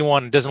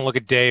 51. Doesn't look a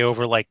day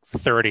over like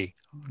 30.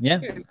 Yeah.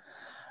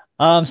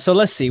 So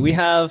let's see. We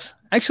don't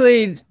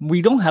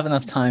have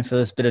enough time for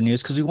this bit of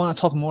news because we want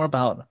to talk more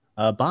about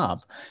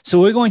Bob. So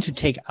we're going to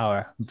take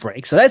our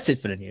break. So that's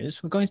it for the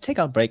news. We're going to take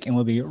our break, and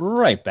we'll be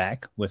right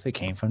back with It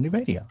Came From the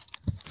Radio.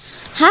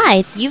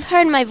 Hi, you've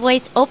heard my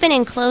voice open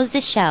and close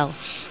the show.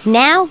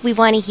 Now we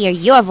want to hear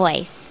your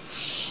voice.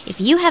 If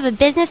you have a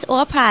business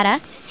or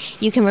product,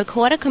 you can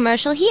record a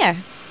commercial here.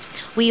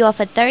 We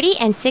offer 30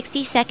 and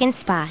 60-second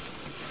spots.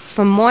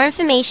 For more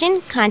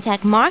information,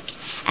 contact Mark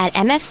at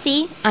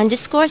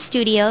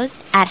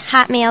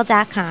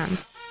mfc_studios@hotmail.com.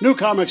 New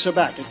comics are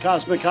back at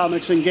Cosmic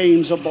Comics and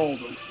Games of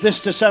Baldwin. This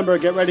December,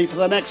 get ready for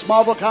the next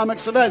Marvel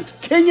Comics event,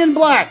 King in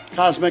Black.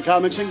 Cosmic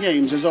Comics and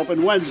Games is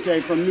open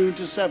Wednesday from noon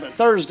to 7,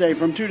 Thursday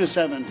from 2 to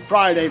 7,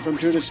 Friday from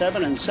 2 to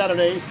 7, and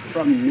Saturday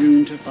from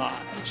noon to 5.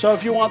 So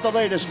if you want the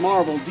latest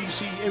Marvel,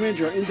 DC,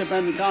 Image, or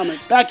independent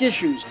comics, back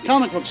issues,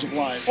 comic book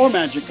supplies, or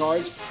magic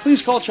cards,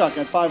 please call Chuck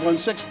at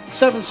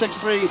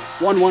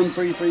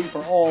 516-763-1133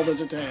 for all the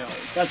details.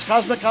 That's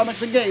Cosmic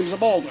Comics and Games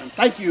of Baldwin.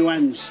 Thank you,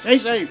 and stay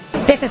safe.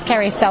 This is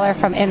Carrie Steller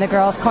from In the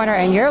Girls Corner,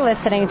 and you're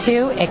listening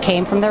to It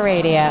Came From the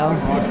Radio.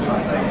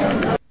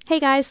 Hey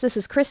guys, this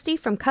is Christy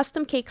from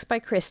Custom Cakes by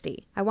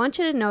Christy. I want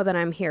you to know that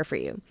I'm here for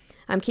you.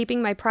 I'm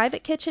keeping my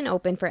private kitchen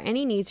open for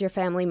any needs your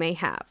family may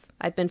have.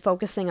 I've been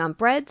focusing on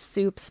breads,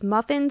 soups,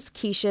 muffins,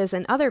 quiches,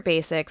 and other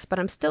basics, but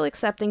I'm still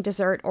accepting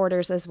dessert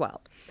orders as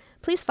well.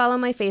 Please follow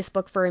my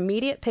Facebook for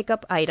immediate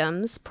pickup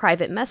items,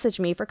 private message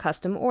me for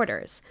custom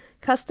orders.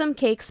 Custom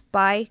Cakes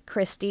by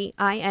Christy,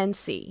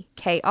 INC,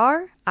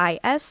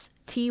 KRISTY.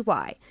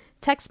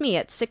 Text me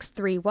at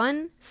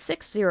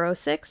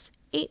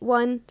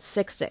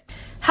 631-606-8166.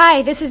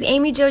 Hi, this is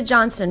Amy Jo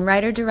Johnson,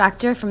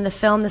 writer-director from the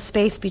film The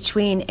Space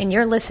Between, and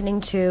you're listening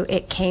to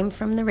It Came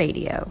From the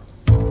Radio.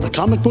 The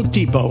Comic Book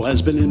Depot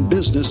has been in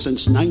business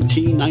since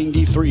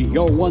 1993,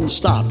 your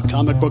one-stop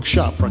comic book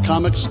shop for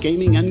comics,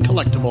 gaming, and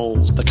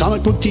collectibles. The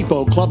Comic Book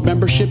Depot club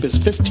membership is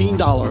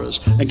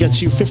 $15 and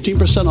gets you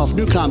 15% off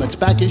new comics,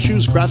 back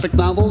issues, graphic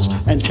novels,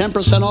 and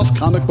 10% off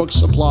comic book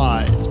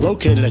supplies.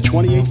 Located at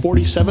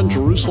 2847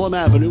 Jerusalem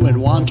Avenue in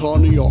Wantagh,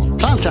 New York.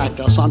 Contact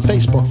us on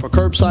Facebook for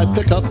curbside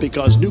pickup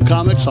because new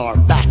comics are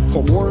back.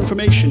 For more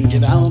information,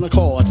 give Alan a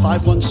call at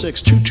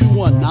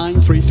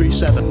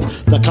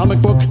 516-221-9337. The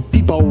Comic Book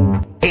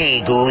Depot.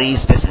 Hey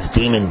ghoulies, this is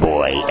Demon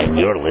Boy, and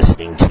you're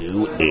listening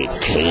to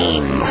It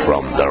Came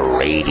From the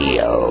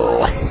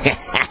Radio.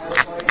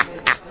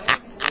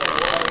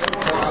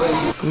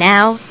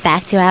 Now,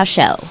 back to our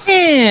show.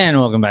 And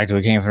welcome back to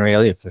It Came From the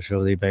Radio, the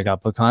official Big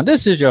Apple Con.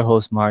 This is your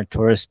host, Mark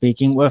Torres,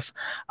 speaking with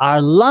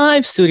our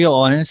live studio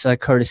audience,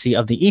 courtesy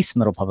of the East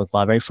Middle Public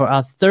Library, for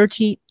our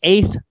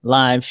 38th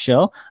live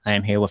show. I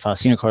am here with our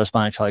senior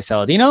correspondent, Charlie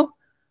Saladino.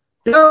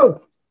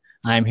 Yo!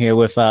 I'm here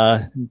with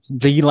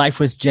The Life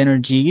with Jenner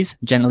G's,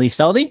 Jenna Lee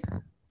Feldy.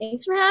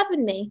 Thanks for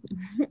having me.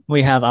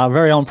 We have our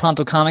very own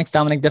Pronto Comics,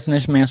 Dominic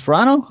Definition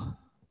Mansperano.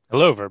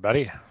 Hello,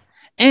 everybody.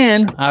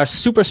 And our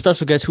super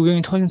special guest who we're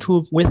going to be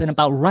talking with and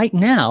about right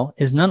now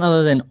is none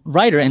other than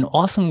writer and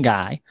awesome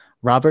guy,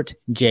 Robert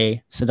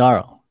J.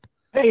 Sodaro.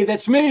 Hey,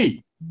 that's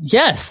me.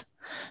 Yes.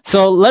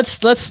 So let's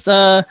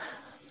should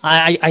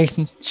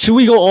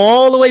we go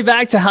all the way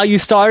back to how you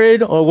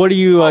started, or what are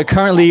you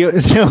currently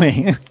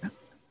doing?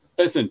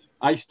 Listen,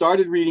 I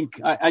started reading.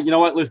 You know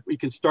what? We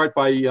can start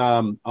by.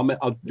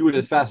 I'll do it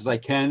as fast as I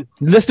can.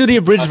 Let's do the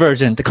abridged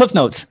version, the Cliff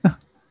Notes.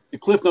 The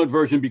Cliff Note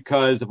version,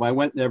 because if I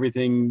went and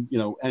everything,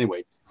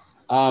 anyway.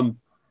 I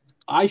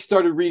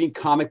started reading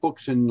comic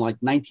books in like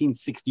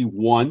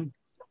 1961.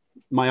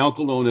 My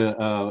uncle owned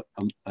a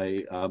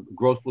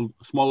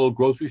small little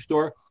grocery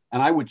store, and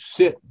I would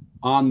sit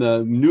on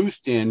the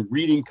newsstand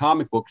reading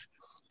comic books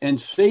and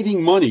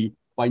saving money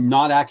by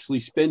not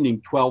actually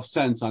spending 12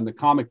 cents on the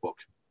comic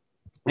books.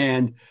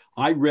 And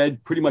I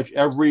read pretty much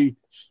I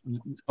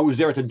was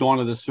there at the dawn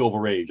of the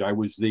Silver Age. I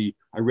read,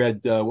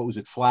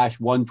 Flash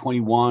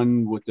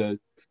 121 with the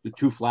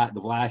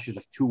Flashes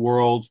of Two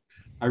Worlds.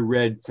 I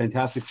read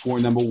Fantastic Four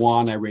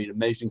 #1. I read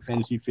Amazing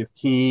Fantasy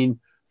 15.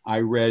 I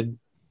read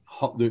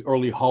the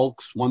early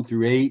Hulks 1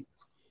 through 8.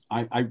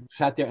 I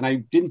sat there and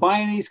I didn't buy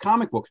any of these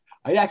comic books.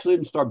 I actually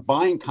didn't start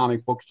buying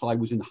comic books till I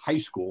was in high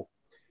school,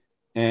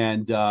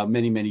 and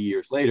many, many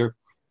years later.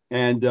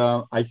 And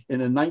in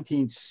the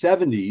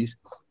 1970s,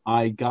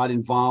 I got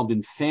involved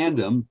in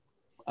fandom,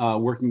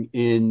 working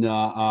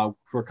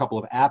for a couple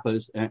of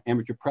APAs,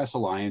 Amateur Press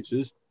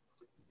Alliances.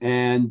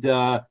 And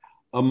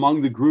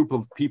among the group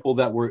of people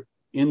that were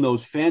in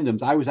those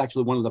fandoms, I was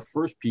actually one of the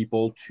first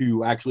people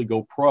to actually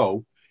go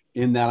pro,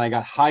 in that I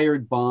got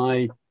hired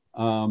by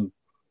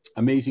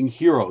Amazing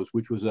Heroes,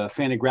 which was a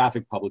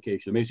Fantagraphic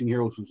publication. Amazing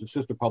Heroes was a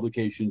sister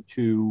publication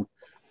to,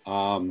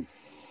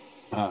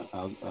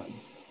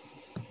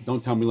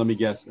 don't tell me, let me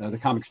guess, the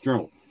Comics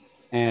Journal.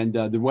 And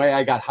the way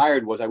I got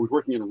hired was I was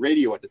working in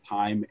radio at the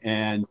time,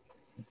 and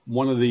I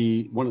was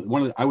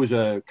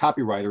a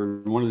copywriter,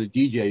 and one of the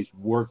DJs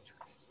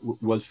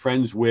was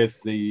friends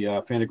with the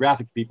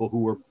Fantagraphic people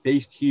who were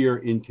based here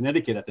in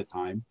Connecticut at the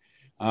time.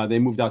 They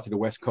moved out to the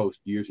West Coast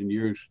years and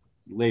years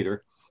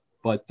later,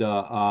 but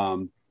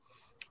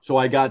so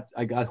I got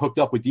hooked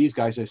up with these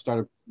guys.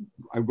 I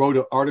wrote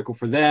an article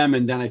for them,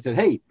 and then I said,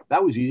 hey,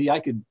 that was easy. I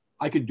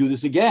could do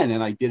this again.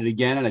 And I did it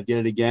again, and I did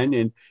it again.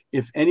 And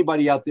if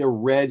anybody out there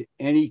read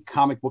any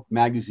comic book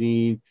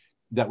magazine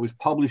that was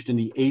published in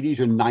the 80s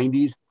or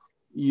 90s,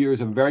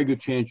 there's a very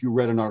good chance you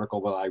read an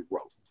article that I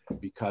wrote,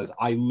 because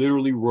I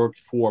literally worked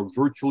for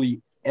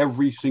virtually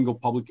every single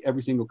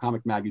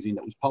comic magazine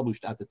that was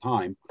published at the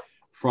time,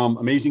 from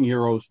Amazing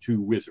Heroes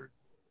to Wizard.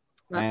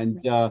 Right.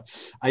 And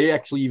I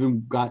actually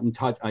even got in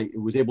touch. I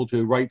was able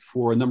to write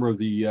for a number of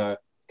the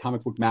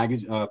comic book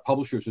magazine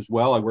publishers as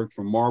well. I worked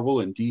for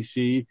Marvel and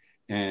DC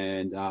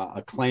and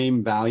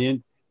Acclaim,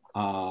 Valiant,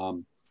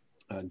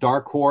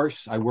 Dark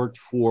Horse. I worked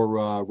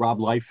for Rob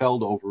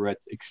Liefeld over at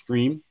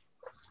Extreme.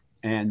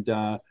 And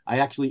I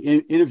actually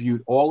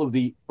interviewed all of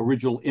the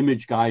original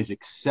Image guys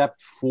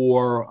except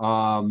for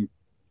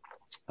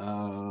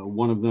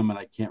one of them, and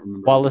I can't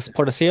remember. Wallace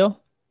Portillo?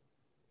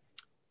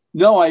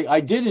 No, I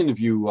did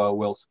interview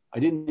Wilt. I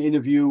didn't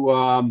interview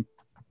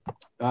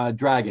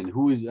Dragon,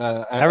 who is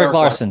Eric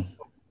Larson.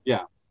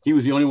 Yeah, he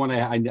was the only one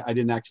I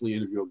didn't actually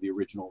interview of the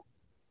original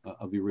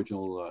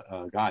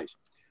guys.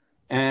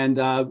 And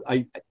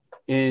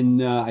in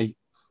the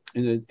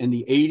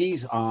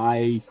 80s,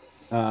 I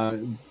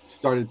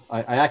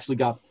actually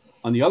got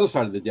on the other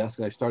side of the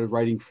desk. I started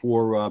writing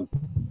for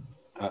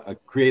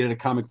created a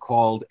comic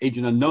called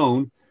Agent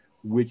Unknown,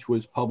 which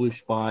was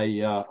published by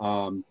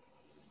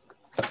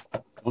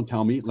don't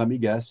tell me, let me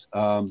guess.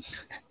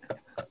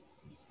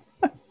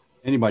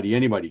 Anybody.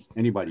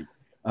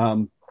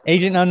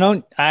 Agent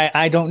Unknown.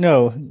 I don't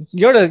know.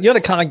 You're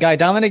the comic guy,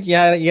 Dominic. You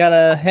got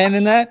a hand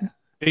in that?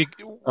 Big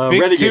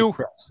Renegade two.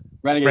 Press.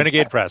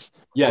 Renegade Press.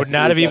 Yes, would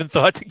not have even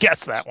thought to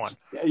guess that one.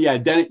 Yeah,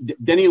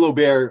 Denny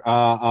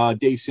Lobert,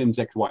 Dave Sims'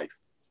 ex-wife,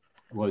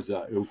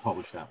 who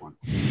published that one.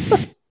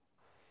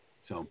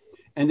 So,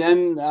 and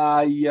then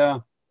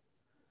I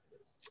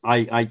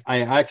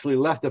actually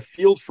left the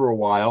field for a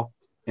while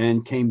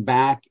and came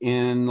back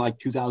in like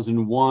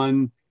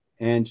 2001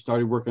 and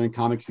started working on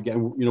comics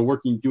again.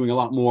 Doing a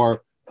lot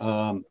more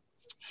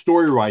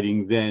story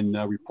writing than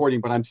reporting.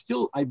 But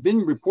I've been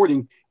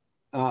reporting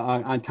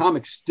on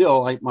comics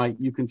still.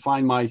 You can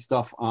find my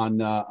stuff on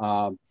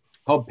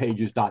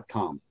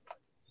hubpages.com.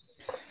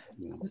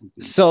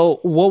 So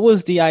what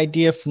was the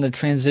idea from the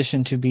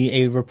transition to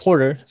be a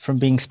reporter, from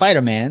being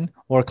Spider-Man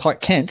or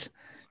Clark Kent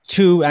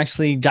to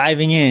actually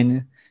diving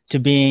in to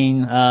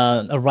being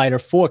a writer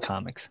for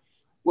comics?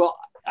 Well,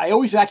 I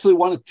always actually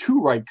wanted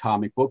to write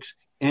comic books,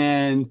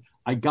 and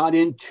I got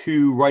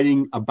into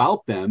writing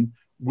about them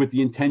with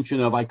the intention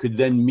of I could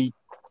then meet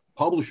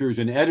publishers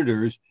and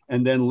editors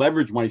and then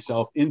leverage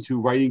myself into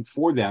writing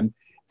for them.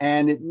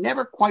 And it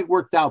never quite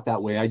worked out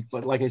that way.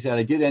 But like I said,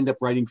 I did end up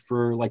writing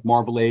for like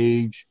Marvel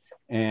Age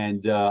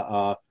and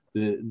the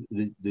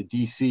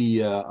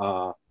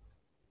DC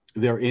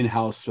their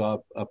in-house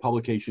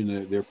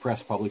publication, their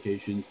press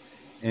publications,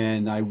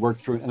 and I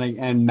worked for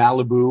and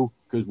Malibu,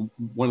 because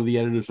one of the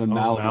editors on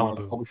Malibu, one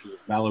of the publishers of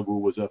Malibu,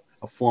 was a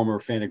former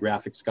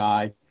Fantagraphics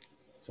guy.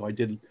 So I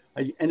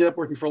ended up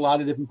working for a lot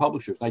of different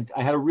publishers. I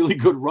had a really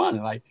good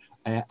run,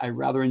 and I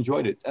rather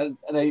enjoyed it. And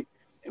I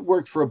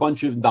worked for a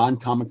bunch of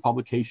non-comic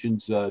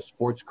publications,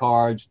 sports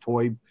cards,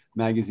 toy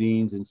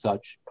magazines, and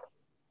such,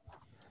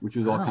 which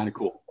was all kind of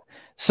cool.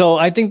 So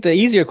I think the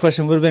easier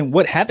question would have been,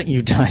 what haven't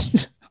you done?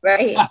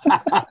 Right.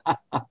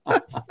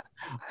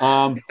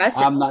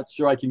 I'm not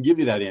sure I can give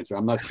you that answer.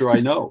 I'm not sure I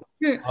know.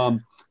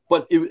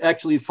 But it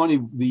actually funny.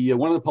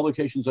 One of the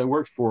publications I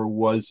worked for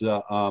was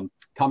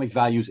Comic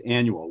Values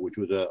Annual, which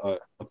was a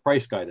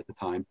price guide at the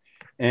time.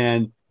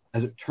 And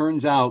as it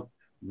turns out,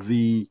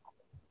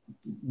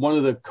 one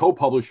of the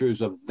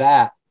co-publishers of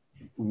that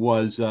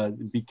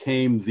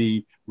became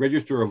the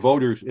Register of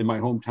Voters in my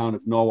hometown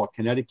of Norwalk,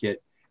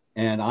 Connecticut.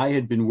 And I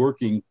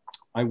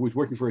was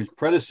working for his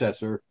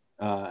predecessor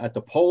at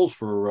the polls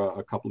for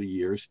a couple of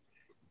years.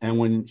 And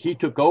when he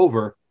took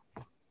over,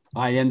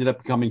 I ended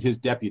up becoming his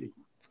deputy.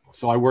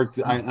 So I worked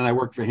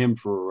for him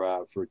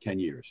for 10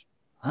 years.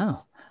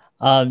 Wow.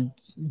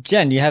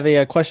 Jen, do you have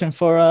a question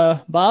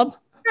for Bob?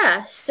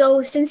 Yeah.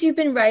 So since you've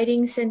been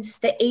writing since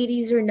the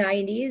 80s or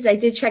 90s, I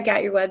did check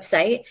out your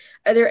website.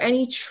 Are there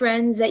any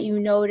trends that you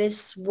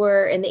noticed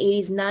were in the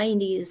 80s,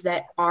 90s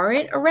that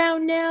aren't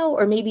around now,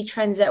 or maybe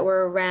trends that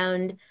were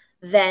around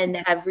then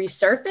that have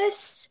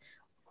resurfaced?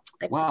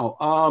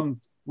 Wow.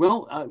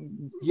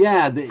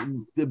 Yeah,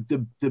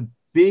 the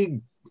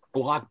big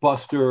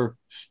blockbuster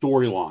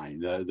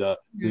storyline,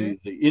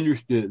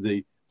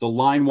 the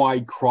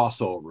line-wide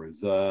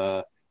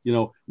crossovers.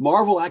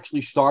 Marvel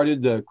actually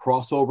started the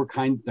crossover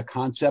the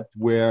concept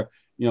where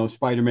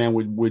Spider-Man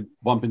would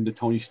bump into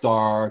Tony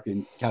Stark,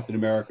 and Captain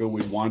America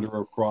would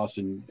wander across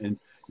and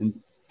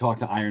talk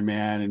to Iron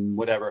Man and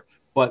whatever.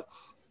 But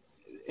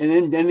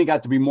and then it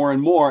got to be more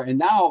and more, and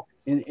now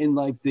in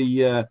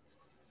the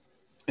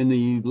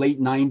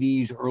late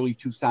 90s, early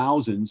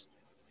 2000s,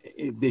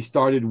 they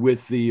started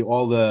with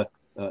all the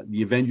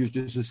Avengers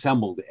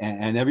Disassembled,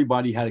 and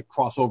everybody had to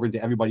cross over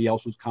into everybody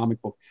else's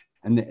comic book,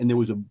 and there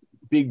was a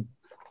big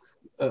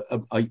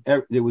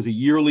there was a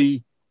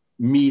yearly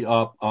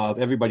meetup of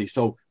everybody.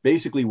 So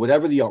basically,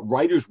 whatever the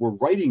writers were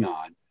writing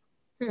on,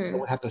 they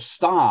would have to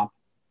stop,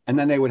 and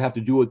then they would have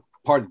to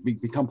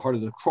become part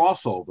of the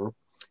crossover,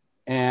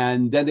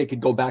 and then they could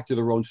go back to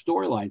their own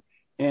storyline.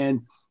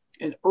 And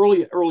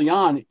early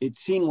on, it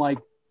seemed like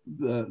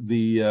in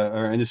the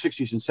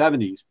 60s and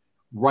 70s,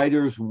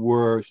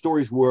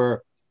 stories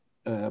were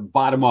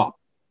bottom up.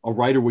 A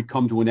writer would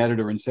come to an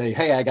editor and say,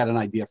 "Hey, I got an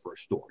idea for a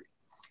story,"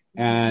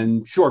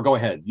 and sure, go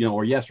ahead,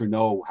 or yes or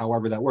no,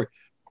 however that worked.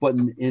 But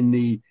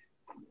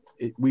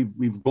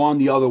we've gone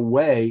the other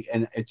way,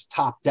 and it's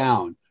top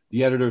down.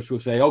 The editors will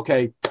say,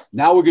 "Okay,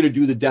 now we're going to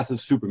do the death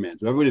of Superman."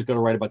 So everybody's got to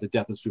write about the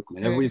death of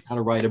Superman. Everybody's got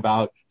to write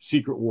about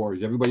Secret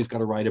Wars. Everybody's got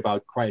to write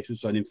about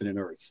Crisis on Infinite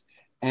Earths,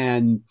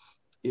 and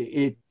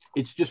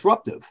it's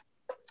disruptive.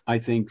 I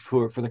think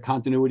for the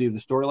continuity of the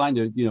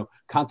storyline,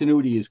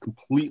 continuity is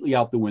completely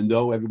out the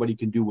window. Everybody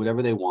can do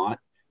whatever they want.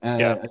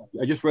 I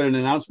just read an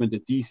announcement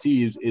that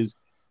DC is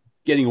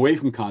getting away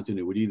from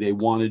continuity. They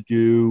want to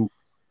do,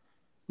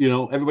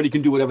 everybody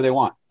can do whatever they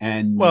want.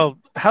 And well,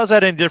 how's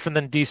that any different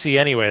than DC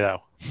anyway,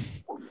 though?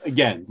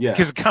 Again, yeah,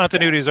 because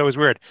continuity is always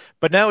weird.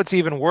 But now it's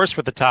even worse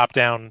with the top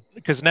down,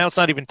 because now it's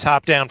not even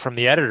top down from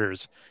the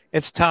editors;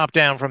 it's top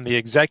down from the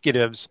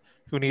executives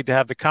who need to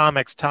have the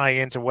comics tie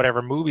into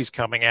whatever movie's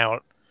coming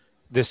out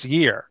this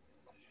year.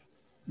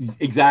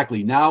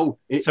 Exactly. Now,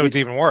 it's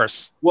even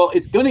worse. Well,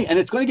 it's going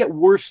to get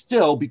worse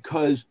still,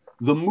 because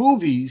the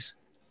movies,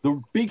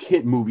 the big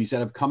hit movies that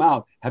have come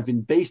out, have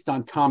been based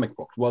on comic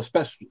books. Well,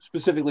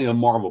 specifically on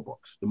Marvel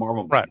books. The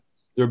Marvel movies. Right.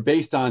 They're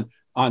based on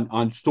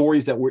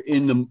stories that were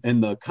in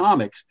the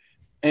comics,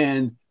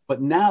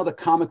 but now the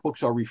comic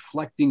books are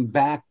reflecting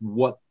back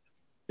what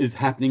is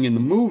happening in the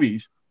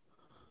movies.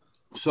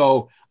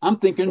 So I'm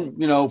thinking,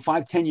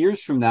 5-10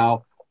 years from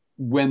now,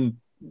 when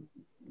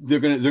they're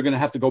gonna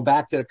have to go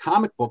back to the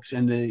comic books,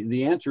 and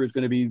the answer is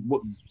going to be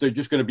they're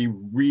just going to be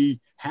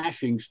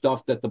rehashing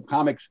stuff that the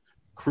comics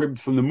cribbed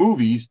from the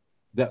movies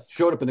that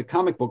showed up in the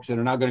comic books that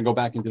are now going to go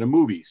back into the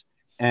movies.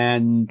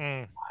 And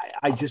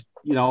I just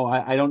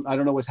I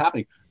don't know what's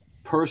happening.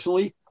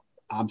 Personally,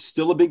 I'm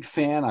still a big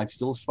fan. I'm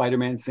still a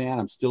Spider-Man fan.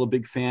 I'm still a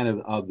big fan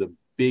of the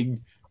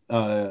big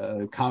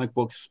comic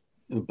books,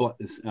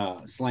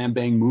 slam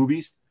bang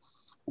movies,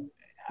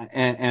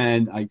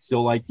 and I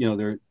still like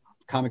there are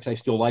comics I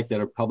still like that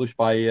are published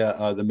by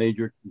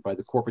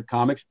the corporate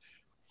comics.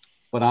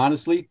 But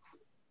honestly,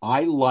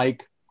 I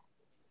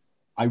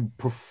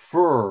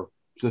prefer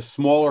the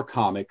smaller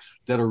comics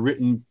that are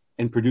written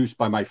and produced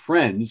by my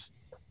friends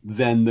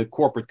than the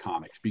corporate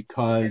comics,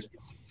 because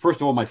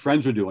first of all, my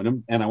friends are doing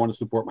them and I want to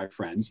support my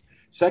friends.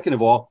 Second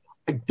of all,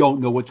 I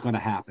don't know what's going to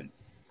happen.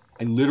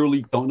 I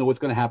literally don't know what's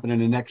going to happen in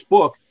the next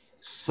book.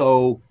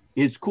 So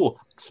it's cool.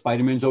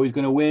 Spider-Man's always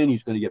going to win.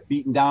 He's going to get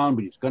beaten down,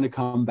 but he's going to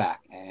come back.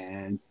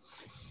 And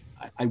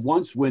I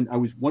once, when I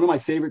was, one of my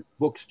favorite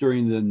books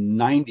during the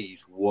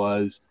 90s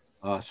was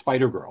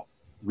Spider-Girl,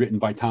 written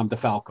by Tom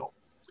DeFalco.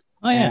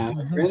 Oh, yeah.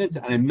 And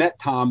I met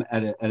Tom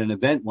at an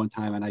event one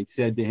time, and I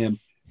said to him,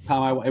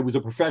 Tom, it was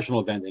a professional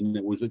event, and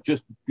it was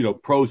just,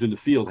 pros in the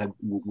field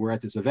were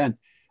at this event.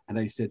 And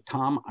I said,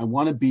 Tom, I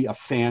want to be a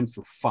fan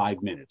for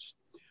 5 minutes.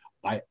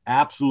 I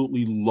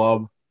absolutely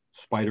love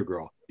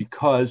Spider-Girl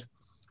because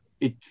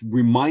it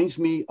reminds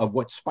me of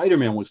what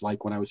Spider-Man was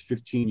like when I was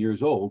 15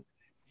 years old.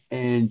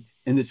 And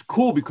it's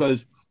cool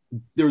because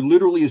there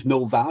literally is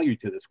no value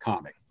to this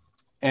comic.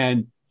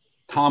 And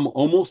Tom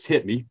almost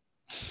hit me.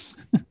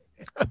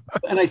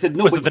 And I said,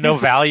 no. Was it the no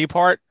value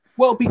part?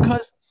 Well,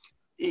 because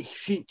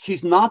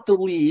she's not the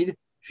lead.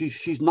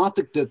 She's not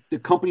the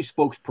company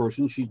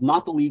spokesperson. She's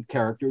not the lead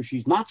character.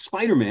 She's not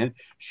Spider-Man.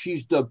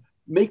 She's the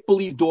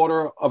make-believe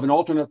daughter of an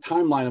alternate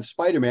timeline of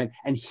Spider-Man.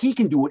 And he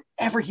can do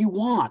whatever he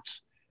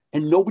wants.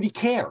 And nobody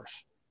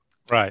cares.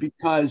 Right.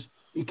 Because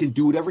he can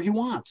do whatever he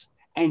wants.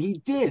 And he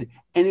did.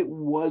 And it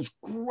was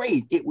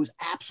great. It was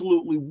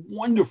absolutely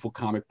wonderful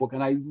comic book.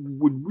 And I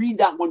would read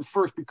that one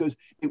first because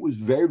it was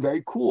very,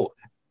 very cool.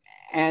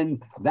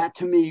 And that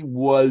to me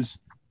was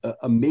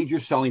a major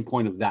selling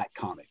point of that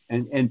comic.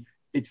 And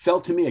it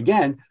felt to me,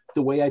 again,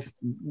 the way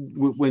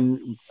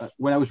when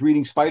I was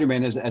reading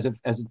Spider-Man as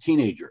a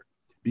teenager,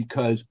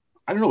 because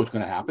I don't know what's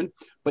going to happen,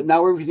 but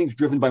now everything's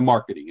driven by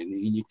marketing. And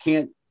you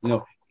can't,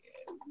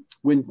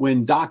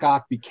 when Doc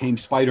Ock became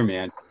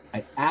Spider-Man,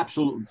 I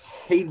absolutely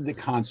hated the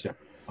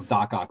concept of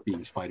Doc Ock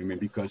being Spider-Man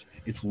because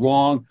it's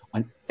wrong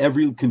on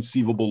every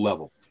conceivable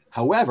level.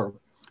 However,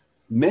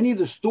 many of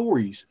the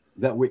stories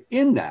that were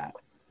in that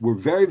were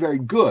very, very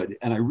good.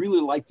 And I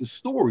really liked the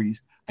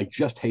stories. I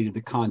just hated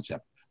the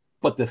concept.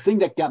 But the thing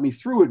that got me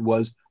through it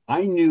was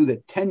I knew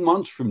that 10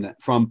 months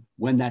from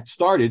when that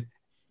started,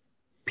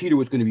 Peter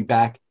was going to be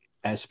back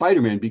as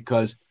Spider-Man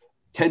because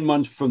 10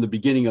 months from the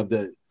beginning of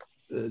the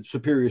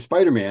Superior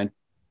Spider-Man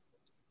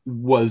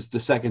was the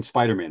second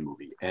Spider-Man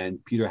movie,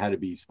 and Peter had to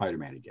be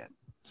Spider-Man again.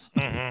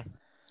 Mm-hmm.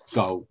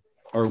 So,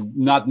 or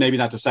not, maybe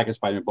not the second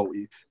Spider-Man,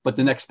 but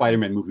the next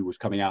Spider-Man movie was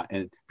coming out,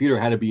 and Peter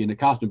had to be in the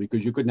costume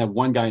because you couldn't have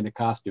one guy in the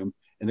costume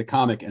in the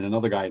comic and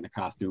another guy in the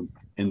costume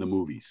in the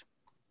movies.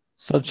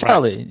 So,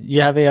 Charlie,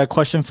 you have a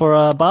question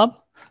for Bob?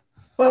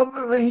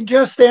 Well, he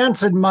just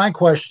answered my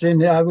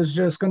question. I was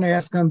just going to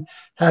ask him,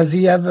 has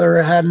he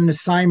ever had an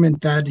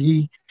assignment that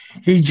he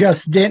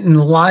just didn't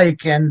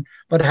like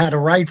but had to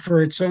write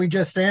for it? So he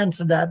just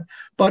answered that.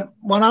 But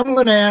what I'm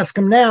going to ask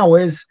him now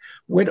is,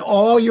 with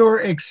all your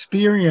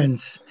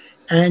experience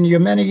and your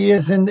many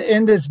years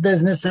in this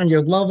business and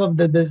your love of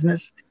the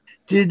business,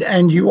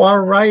 and you are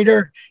a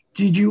writer,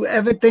 did you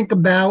ever think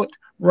about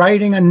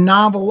writing a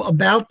novel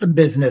about the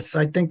business?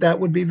 I think that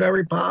would be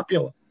very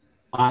popular.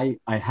 I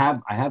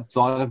have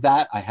thought of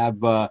that. I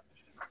have I've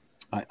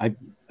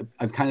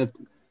kind of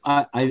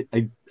I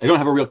don't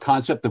have a real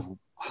concept of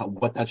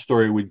what that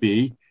story would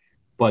be,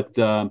 but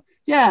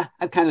yeah,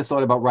 I've kind of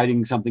thought about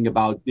writing something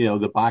about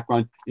the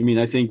background. I mean,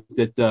 I think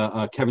that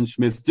Kevin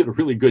Smith did a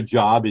really good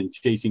job in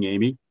Chasing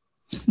Amy,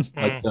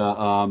 but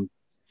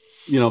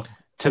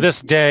to this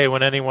day,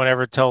 when anyone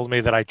ever tells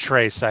me that I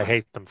trace, I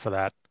hate them for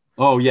that.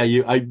 Oh yeah,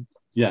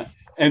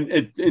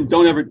 and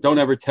don't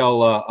ever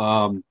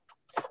tell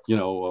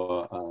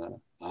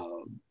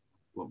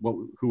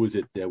who was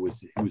it that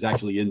was who was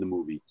actually in the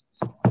movie?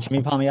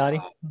 Jimmy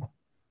Palmiotti.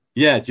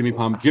 Yeah, Jimmy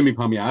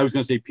Palmiotti. I was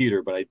going to say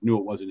Peter, but I knew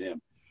it wasn't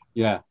him.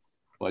 Yeah,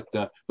 but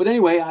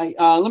anyway,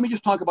 let me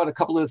just talk about a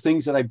couple of the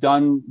things that I've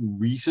done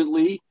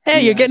recently.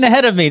 Hey, you're getting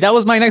ahead of me. That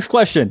was my next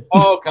question.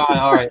 Oh God!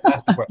 All right.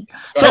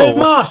 So,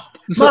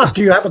 Mark,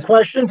 do you have a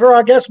question for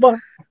our guest, Mark?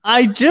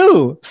 I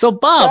do. So,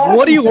 Bob,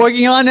 what are you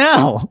working on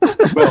now?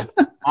 Well,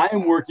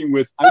 I'm working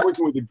with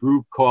a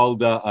group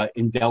called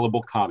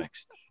Indelible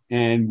Comics,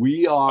 and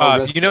we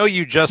are.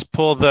 You just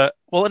pulled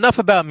enough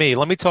about me.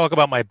 Let me talk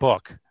about my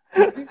book.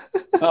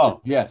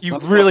 Oh yes, you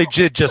really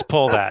did just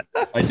pull that.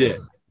 I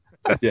did.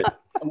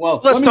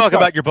 Well, let's talk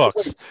about your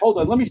books. Hold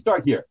on. Let me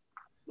start here.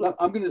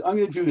 I'm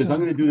gonna do this. I'm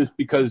gonna do this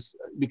because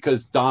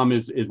Dom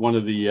is one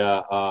of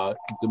the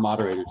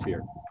moderators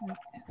here.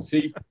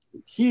 See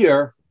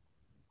here.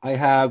 I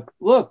have,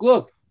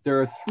 look, there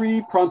are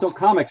 3 Pronto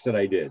comics that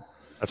I did.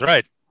 That's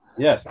right.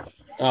 Yes.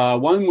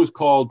 One was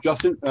called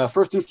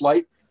First in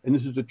Flight, and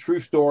this is a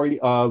true story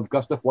of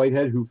Gustav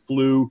Whitehead, who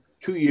flew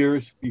 2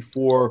 years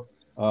before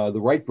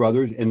the Wright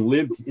brothers and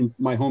lived in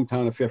my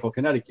hometown of Fairfield,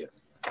 Connecticut.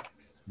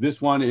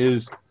 This one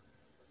is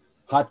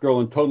Hot Girl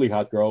and Totally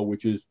Hot Girl,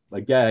 which is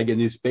a gag,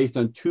 and is based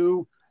on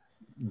 2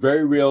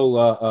 very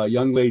real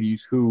young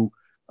ladies who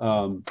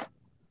one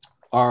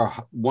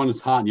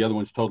is hot and the other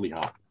one's totally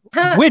hot.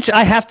 Which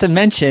I have to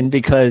mention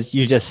because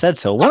you just said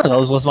so. One of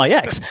those was my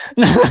ex.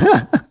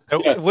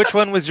 Which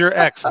one was your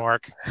ex,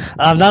 Mark?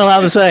 I'm not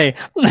allowed to say.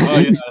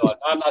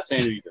 I'm not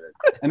saying it either.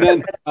 And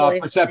then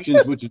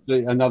Perceptions, which is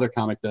another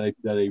comic that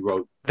I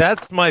wrote.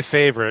 That's my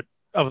favorite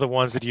of the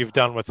ones that you've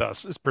done with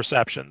us, is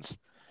Perceptions.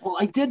 Well,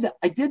 I did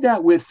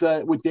that with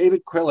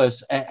David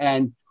Krillis,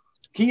 and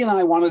he and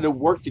I wanted to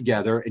work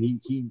together, and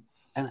he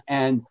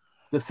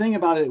the thing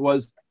about it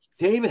was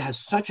David has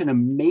such an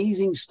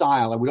amazing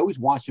style. I would always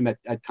watch him at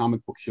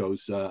comic book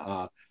shows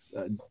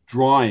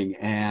drawing,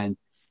 and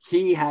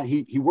he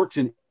works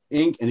in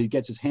ink, and he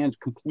gets his hands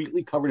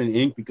completely covered in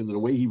ink because of the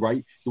way he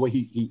writes, the way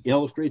he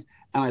illustrates,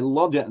 and I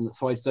loved it. And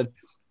so I said,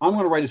 I'm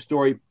going to write a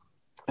story,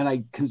 and I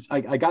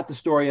got the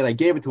story, and I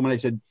gave it to him, and I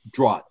said,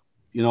 draw it,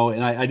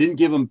 and I didn't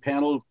give him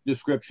panel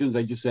descriptions.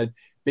 I just said,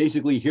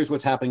 basically, here's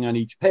what's happening on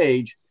each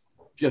page,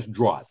 just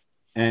draw it.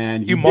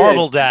 And you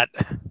marveled at.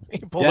 He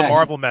pulled the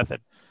Marvel method.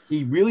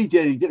 He really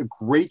did. He did a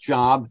great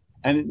job,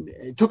 and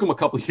it took him a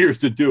couple of years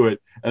to do it.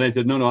 And I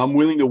said, no, I'm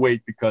willing to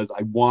wait because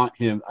I want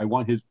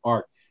his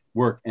art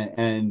work,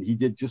 and he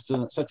did just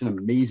such an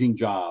amazing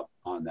job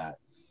on that.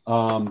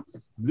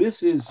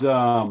 This is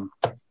my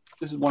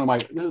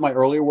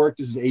earlier work.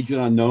 This is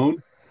Agent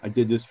Unknown. I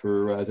did this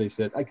for, as I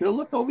said, I could have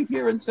looked over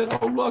here and said,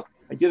 oh look,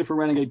 I did it for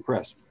Renegade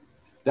Press.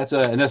 That's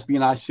an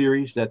espionage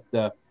series that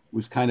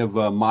was kind of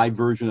my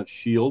version of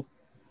S.H.I.E.L.D.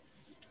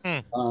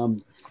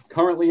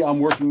 Currently, I'm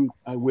working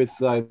with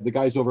the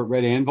guys over at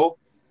Red Anvil.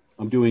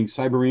 I'm doing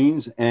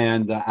Cyberines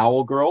and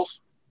Owl Girls.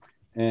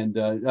 And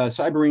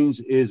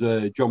Cyberines is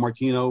a Joe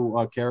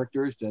Martino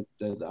characters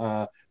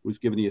that was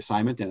given the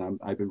assignment, and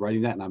I've been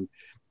writing that. And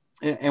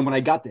when I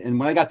got the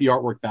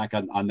artwork back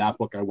on that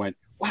book, I went,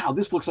 wow,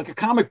 this looks like a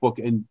comic book.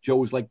 And Joe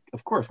was like,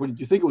 of course, what did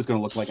you think it was going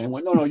to look like? And I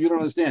went, no, you don't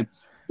understand.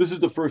 This is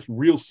the first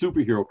real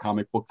superhero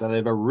comic book that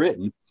I've ever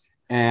written.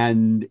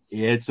 And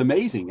it's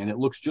amazing. And it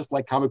looks just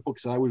like comic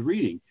books that I was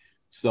reading.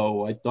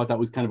 So I thought that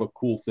was kind of a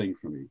cool thing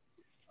for me.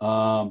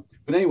 But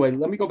anyway,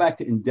 let me go back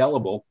to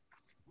Indelible.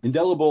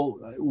 Indelible,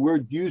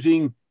 we're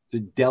using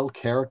the Dell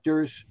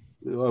characters,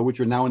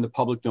 which are now in the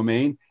public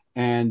domain.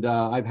 And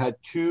I've had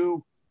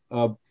two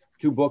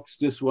books.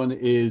 This one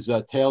is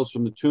Tales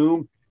from the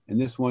Tomb, and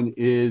this one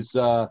is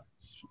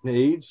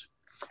Spades.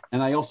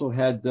 And I also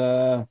had,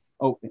 and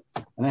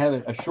I have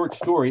a short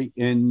story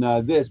in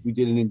this. We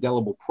did an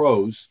Indelible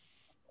Prose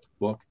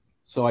book.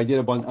 So I did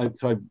I've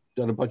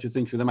done a bunch of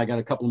things for them. I got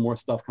a couple more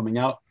stuff coming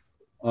out.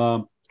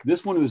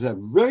 This one was a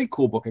very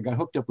cool book. I got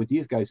hooked up with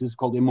these guys. This is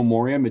called In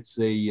Memoriam. It's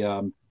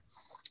a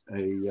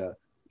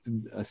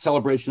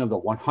celebration of the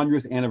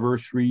 100th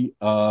anniversary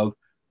of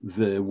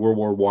the World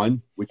War I,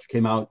 which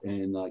came out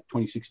in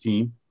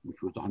 2016,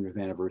 which was the 100th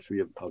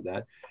anniversary of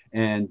that.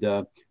 And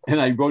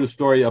I wrote a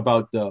story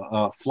about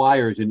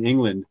flyers in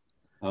England,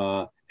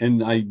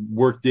 and I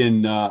worked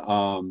in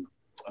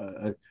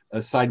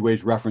a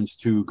sideways reference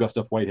to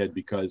Gustav Whitehead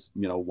because,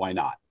 why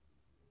not?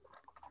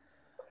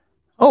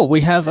 Oh,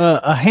 we have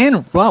a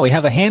hand. Wow, we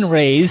have a hand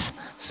raised.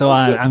 So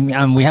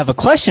we have a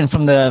question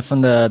from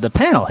the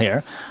panel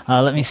here.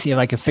 Let me see if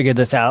I can figure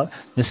this out.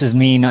 This is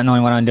me not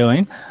knowing what I'm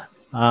doing.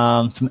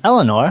 From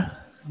Eleanor.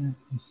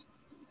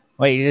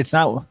 Wait, it's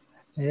not.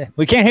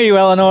 We can't hear you,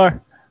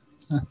 Eleanor.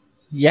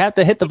 You have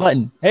to hit the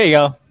button. There you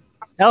go.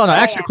 Eleanor,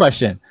 ask your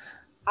question.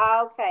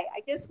 Okay,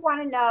 I just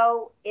want to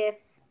know if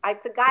I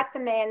forgot the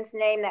man's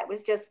name that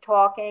was just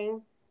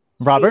talking.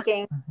 Robert?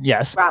 Speaking.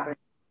 Yes. Robert.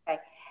 Okay.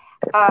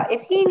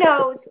 If he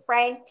knows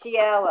Frank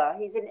Giella,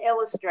 he's an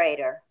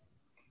illustrator,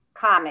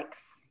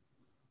 comics.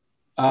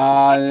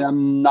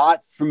 I'm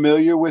not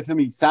familiar with him.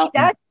 He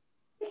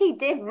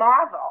did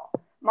Marvel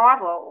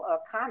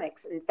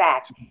comics. In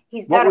fact,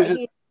 he's done.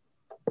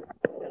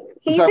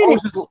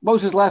 What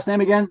was his last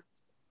name again?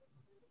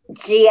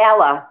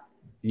 Giella.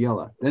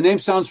 Giella. The name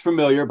sounds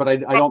familiar, but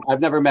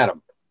I've never met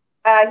him.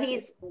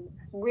 He's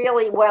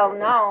really well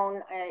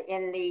known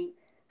in the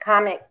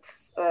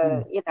comics,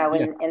 in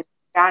the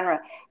genre.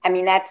 I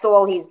mean, that's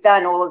all he's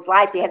done all his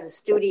life. He has a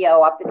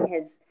studio up in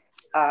his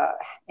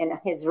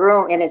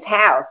room, in his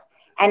house,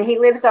 and he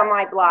lives on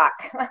my block.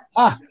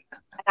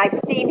 I've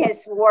seen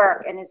his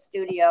work in his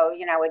studio.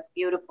 It's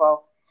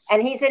beautiful.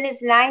 And he's in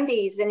his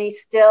 90s, and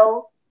he's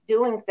still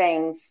doing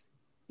things.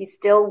 He's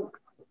still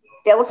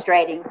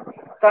illustrating.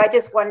 So I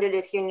just wondered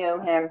if you knew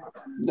him.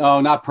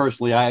 No, not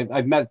personally.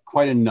 I've met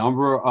quite a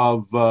number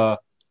of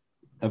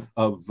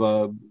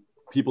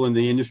people in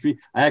the industry.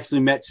 I actually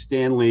met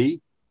Stan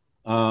Lee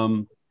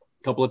a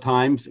couple of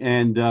times,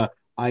 and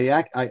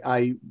I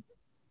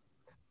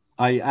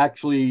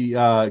actually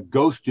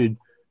ghosted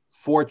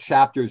 4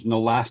 chapters in the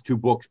last 2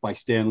 books by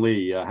Stan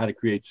Lee, How to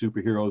Create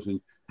Superheroes and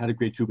How to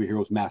Create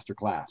Superheroes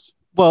Masterclass.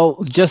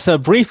 Well, just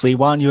briefly,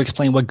 why don't you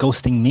explain what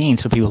ghosting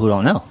means for people who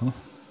don't know?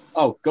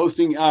 Oh,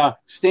 ghosting.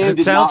 Stan.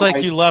 It sounds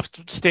like you left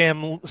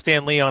Stan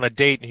Lee on a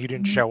date and you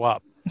didn't show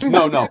up.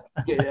 No.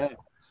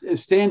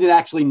 Stan did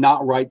actually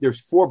not write.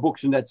 There's 4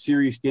 books in that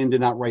series. Stan did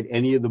not write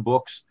any of the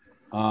books.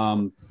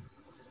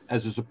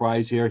 As a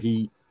surprise here,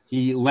 he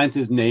lent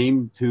his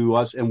name to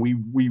us, and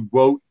we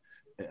wrote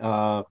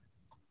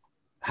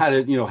how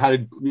to.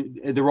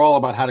 They're all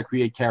about how to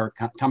create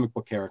comic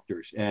book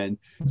characters, and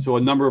so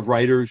a number of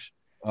writers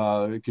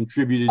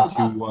contributed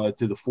to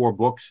the 4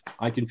 books.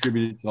 I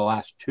contributed to the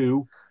last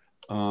 2.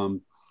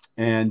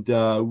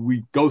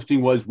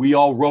 Ghosting was we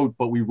all wrote,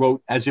 but we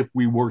wrote as if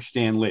we were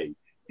Stan Lee,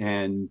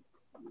 and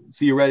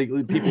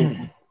theoretically people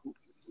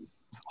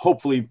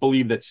hopefully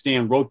believe that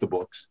Stan wrote the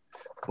books,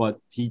 but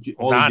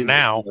not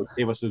now.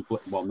 Gave us his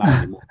well, not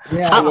anymore.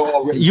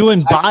 Yeah. You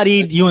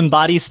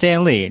embodied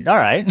Stan Lee. All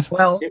right.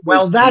 Well,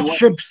 that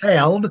ship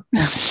sailed.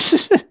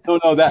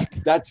 No,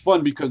 that's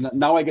fun because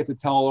now I get to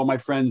tell all my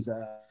friends,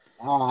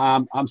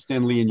 I'm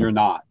Stan Lee and you're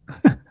not.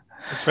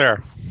 That's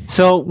fair.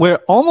 So we're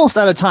almost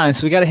out of time,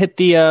 so we got to hit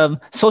the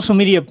social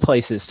media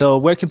places. So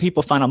where can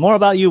people find out more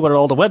about you? What are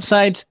all the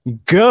websites?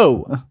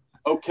 Go.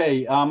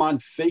 Okay, I'm on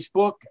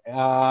Facebook.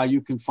 You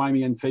can find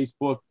me on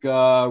Facebook,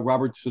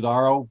 Robert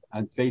Sodaro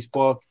on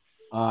Facebook.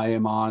 I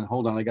am on.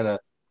 Hold on, I gotta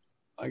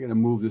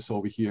move this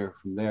over here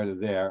from there to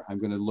there. I'm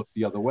gonna look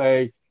the other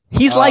way.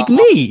 He's like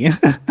me.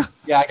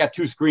 Yeah, I got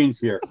two screens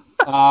here.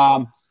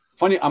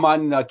 Funny, I'm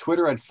on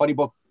Twitter at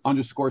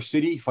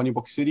funnybook_city,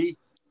 Funnybook City.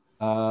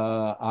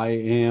 I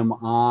am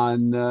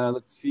on,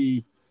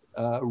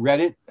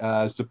 Reddit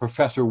as the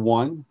Professor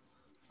One.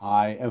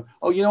 I am.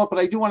 Oh, you know what? But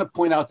I do want to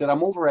point out that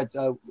I'm over at.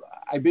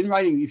 I've been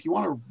writing. If you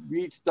want to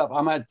read stuff,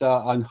 I'm at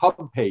on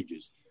Hub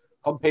Pages,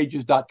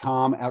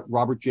 hubpages.com at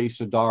Robert J.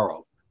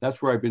 Sodaro. That's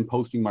where I've been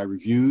posting my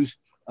reviews.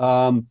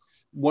 One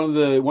of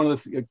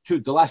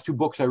the last two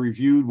books I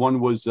reviewed. One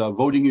was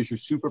Voting Is Your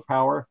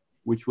Superpower,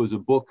 which was a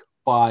book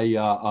by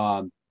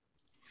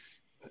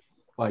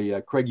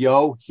Craig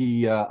Yo.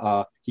 He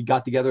got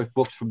together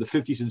books from the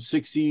 50s and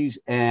 60s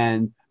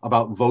and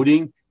about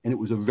voting. And it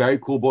was a very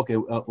cool book. A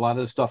lot of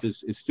the stuff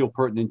is still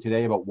pertinent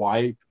today about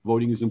why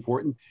voting is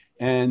important.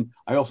 And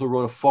I also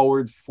wrote a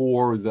foreword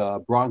for the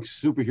Bronx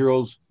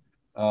Superheroes,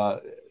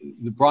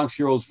 the Bronx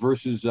Heroes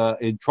versus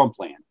in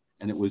Trumpland.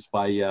 And it was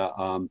by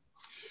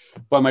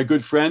my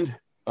good friend,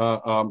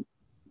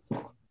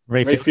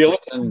 Ray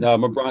Felix, and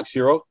I'm a Bronx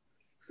hero.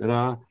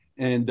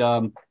 And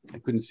I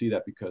couldn't see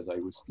that because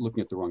I was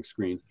looking at the wrong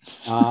screen.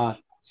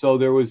 So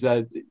there was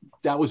that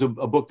was a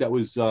book that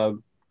was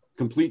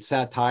complete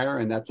satire,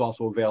 and that's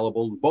also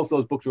available. Both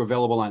those books are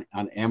available on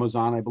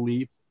Amazon, I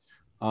believe.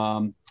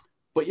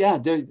 But yeah,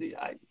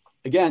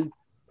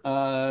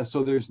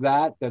 so there's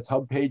that. That's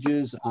Hub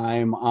Pages.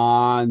 I'm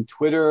on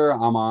Twitter.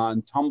 I'm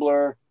on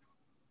Tumblr.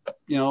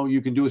 You know,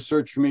 you can do a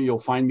search for me. You'll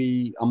find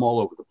me. I'm all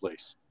over the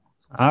place.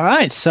 All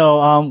right.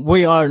 So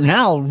we are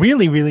now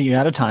really, really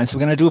out of time. So we're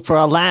going to do it for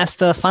our last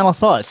final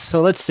thoughts.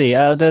 So let's see.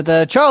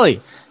 The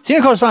Charlie,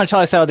 senior correspondent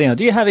Charlie Saladino,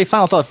 do you have a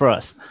final thought for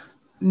us?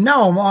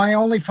 No, my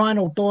only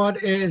final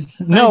thought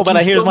is... No,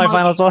 but here's my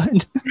final thought.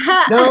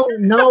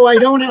 No, I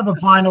don't have a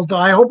final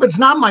thought. I hope it's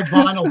not my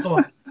final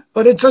thought,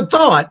 but it's a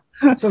thought.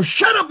 So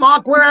shut up,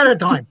 Mark. We're out of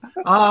time.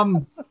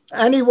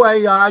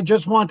 Anyway, I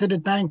just wanted to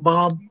thank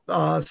Bob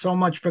so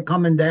much for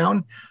coming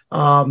down.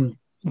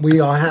 We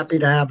are happy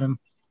to have him.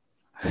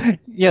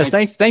 Yes,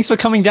 thanks for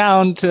coming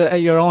down to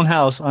your own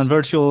house on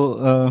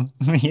virtual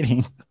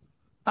meeting.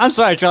 I'm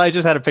sorry, Charlie. I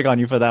just had to pick on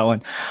you for that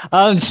one.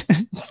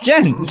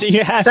 Jen, do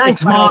you have?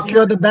 Thanks, Mark.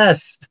 You're the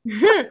best.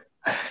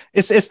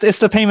 It's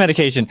the pain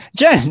medication.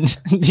 Jen,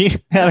 do you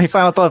have a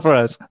final thought for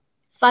us?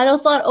 Final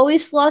thought: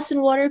 always floss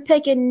and water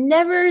pick, and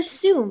never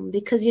assume,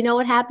 because you know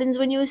what happens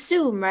when you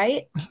assume,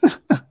 right?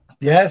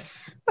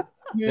 Yes.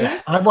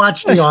 I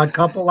watched The Odd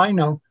Couple. I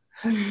know.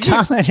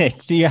 Dominic,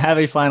 do you have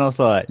a final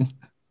thought?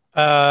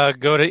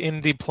 Go to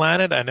Indie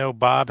Planet. I know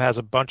Bob has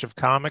a bunch of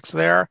comics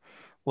there.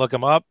 Look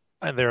them up.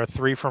 And there are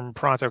 3 from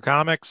Pronto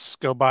Comics.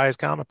 Go buy his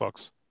comic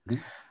books.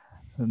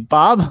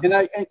 Bob,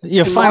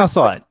 your final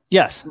thought.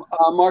 Yes,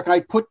 Mark.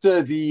 I put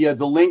the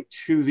link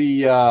to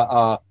the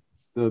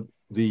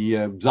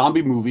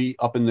zombie movie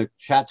up in the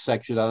chat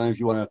section. I don't know if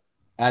you want to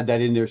add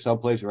that in there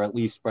someplace, or at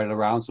least spread it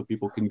around so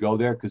people can go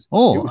there, because it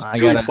was a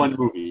really fun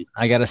movie.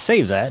 I gotta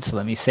save that, so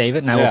let me save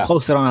it, and I will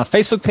post it on our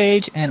Facebook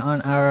page and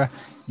on our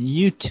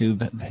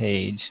YouTube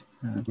page.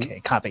 Okay,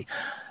 copy.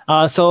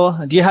 So,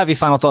 do you have a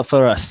final thought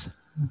for us?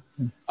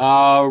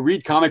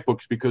 Read comic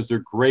books because they're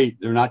great.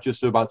 They're not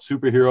just about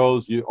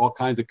superheroes. All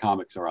kinds of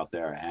comics are out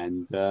there,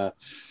 and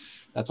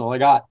that's all I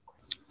got.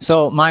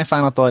 So my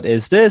final thought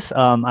is this: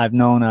 I've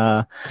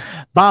known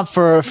Bob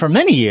for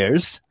many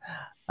years.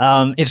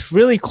 It's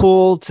really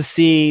cool to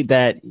see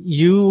that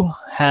you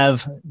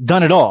have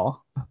done it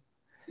all,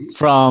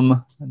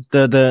 from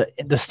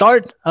the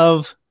start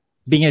of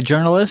being a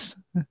journalist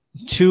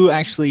to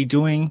actually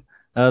doing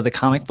the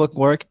comic book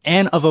work,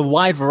 and of a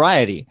wide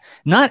variety.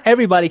 Not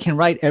everybody can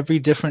write every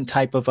different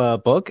type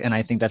of book, and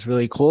I think that's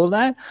really cool of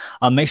that.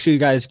 Make sure you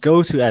guys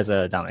go to, as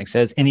Dominic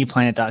says,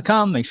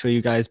 indieplanet.com. Make sure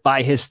you guys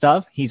buy his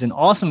stuff. He's an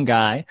awesome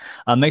guy.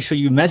 Make sure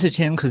you message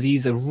him, because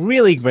he's a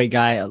really great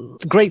guy,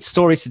 great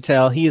stories to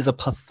tell. He is a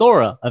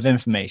plethora of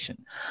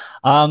information.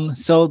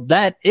 So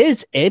that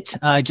is it.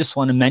 I just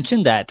want to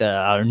mention that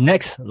our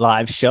next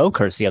live show,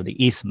 courtesy of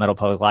the East Meadow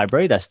Public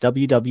Library, that's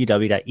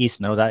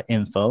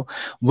www.eastmeadow.info,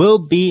 will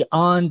be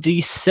on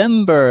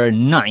December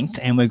 9th,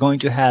 and we're going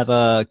to have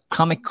a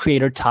comic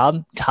creator,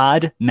 Todd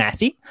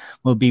Matthey,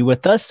 will be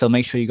with us. So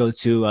make sure you go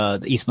to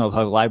the East Meadow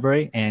Public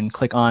Library and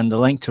click on the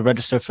link to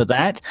register for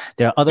that.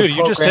 There are other programs.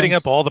 You're just hitting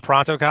up all the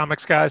Pronto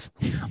Comics guys?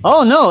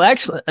 Oh, no,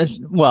 actually,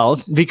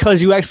 well,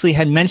 because you actually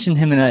had mentioned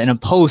him in a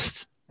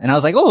post, and I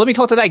was like, oh, let me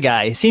talk to that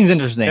guy. He seems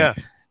interesting. Yeah.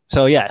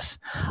 So yes,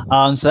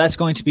 so that's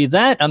going to be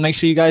that. Make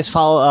sure you guys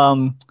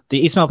follow the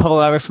East Meadow Public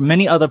Library for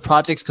many other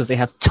projects because they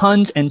have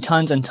tons and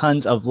tons and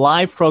tons of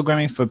live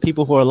programming for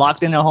people who are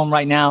locked in their home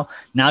right now.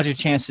 Now's your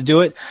chance to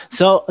do it.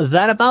 So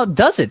that about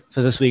does it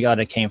for this week on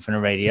It Came From the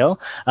Radio.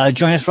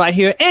 Join us right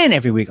here and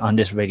every week on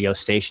this radio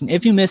station.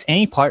 If you miss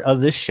any part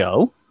of this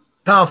show,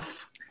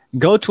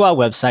 go to our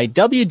website,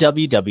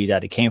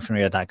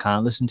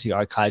 www.itcamefromradio.com. Listen to the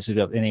archives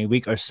in a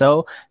week or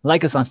so.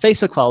 Like us on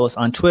Facebook, follow us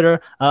on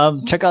Twitter.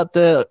 Check out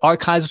the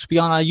archives which will be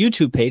on our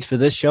YouTube page for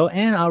this show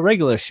and our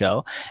regular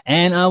show.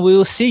 And we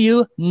will see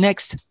you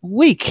next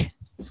week.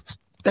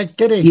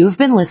 You've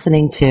been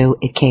listening to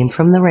It Came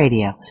From the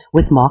Radio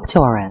with Mark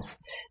Torres.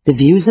 The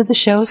views of the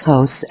show's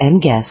hosts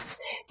and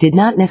guests did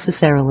not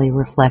necessarily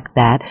reflect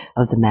that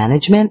of the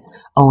management,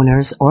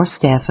 owners, or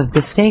staff of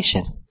the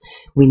station.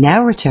 We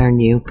now return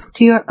you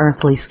to your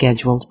earthly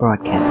scheduled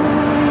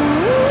broadcast.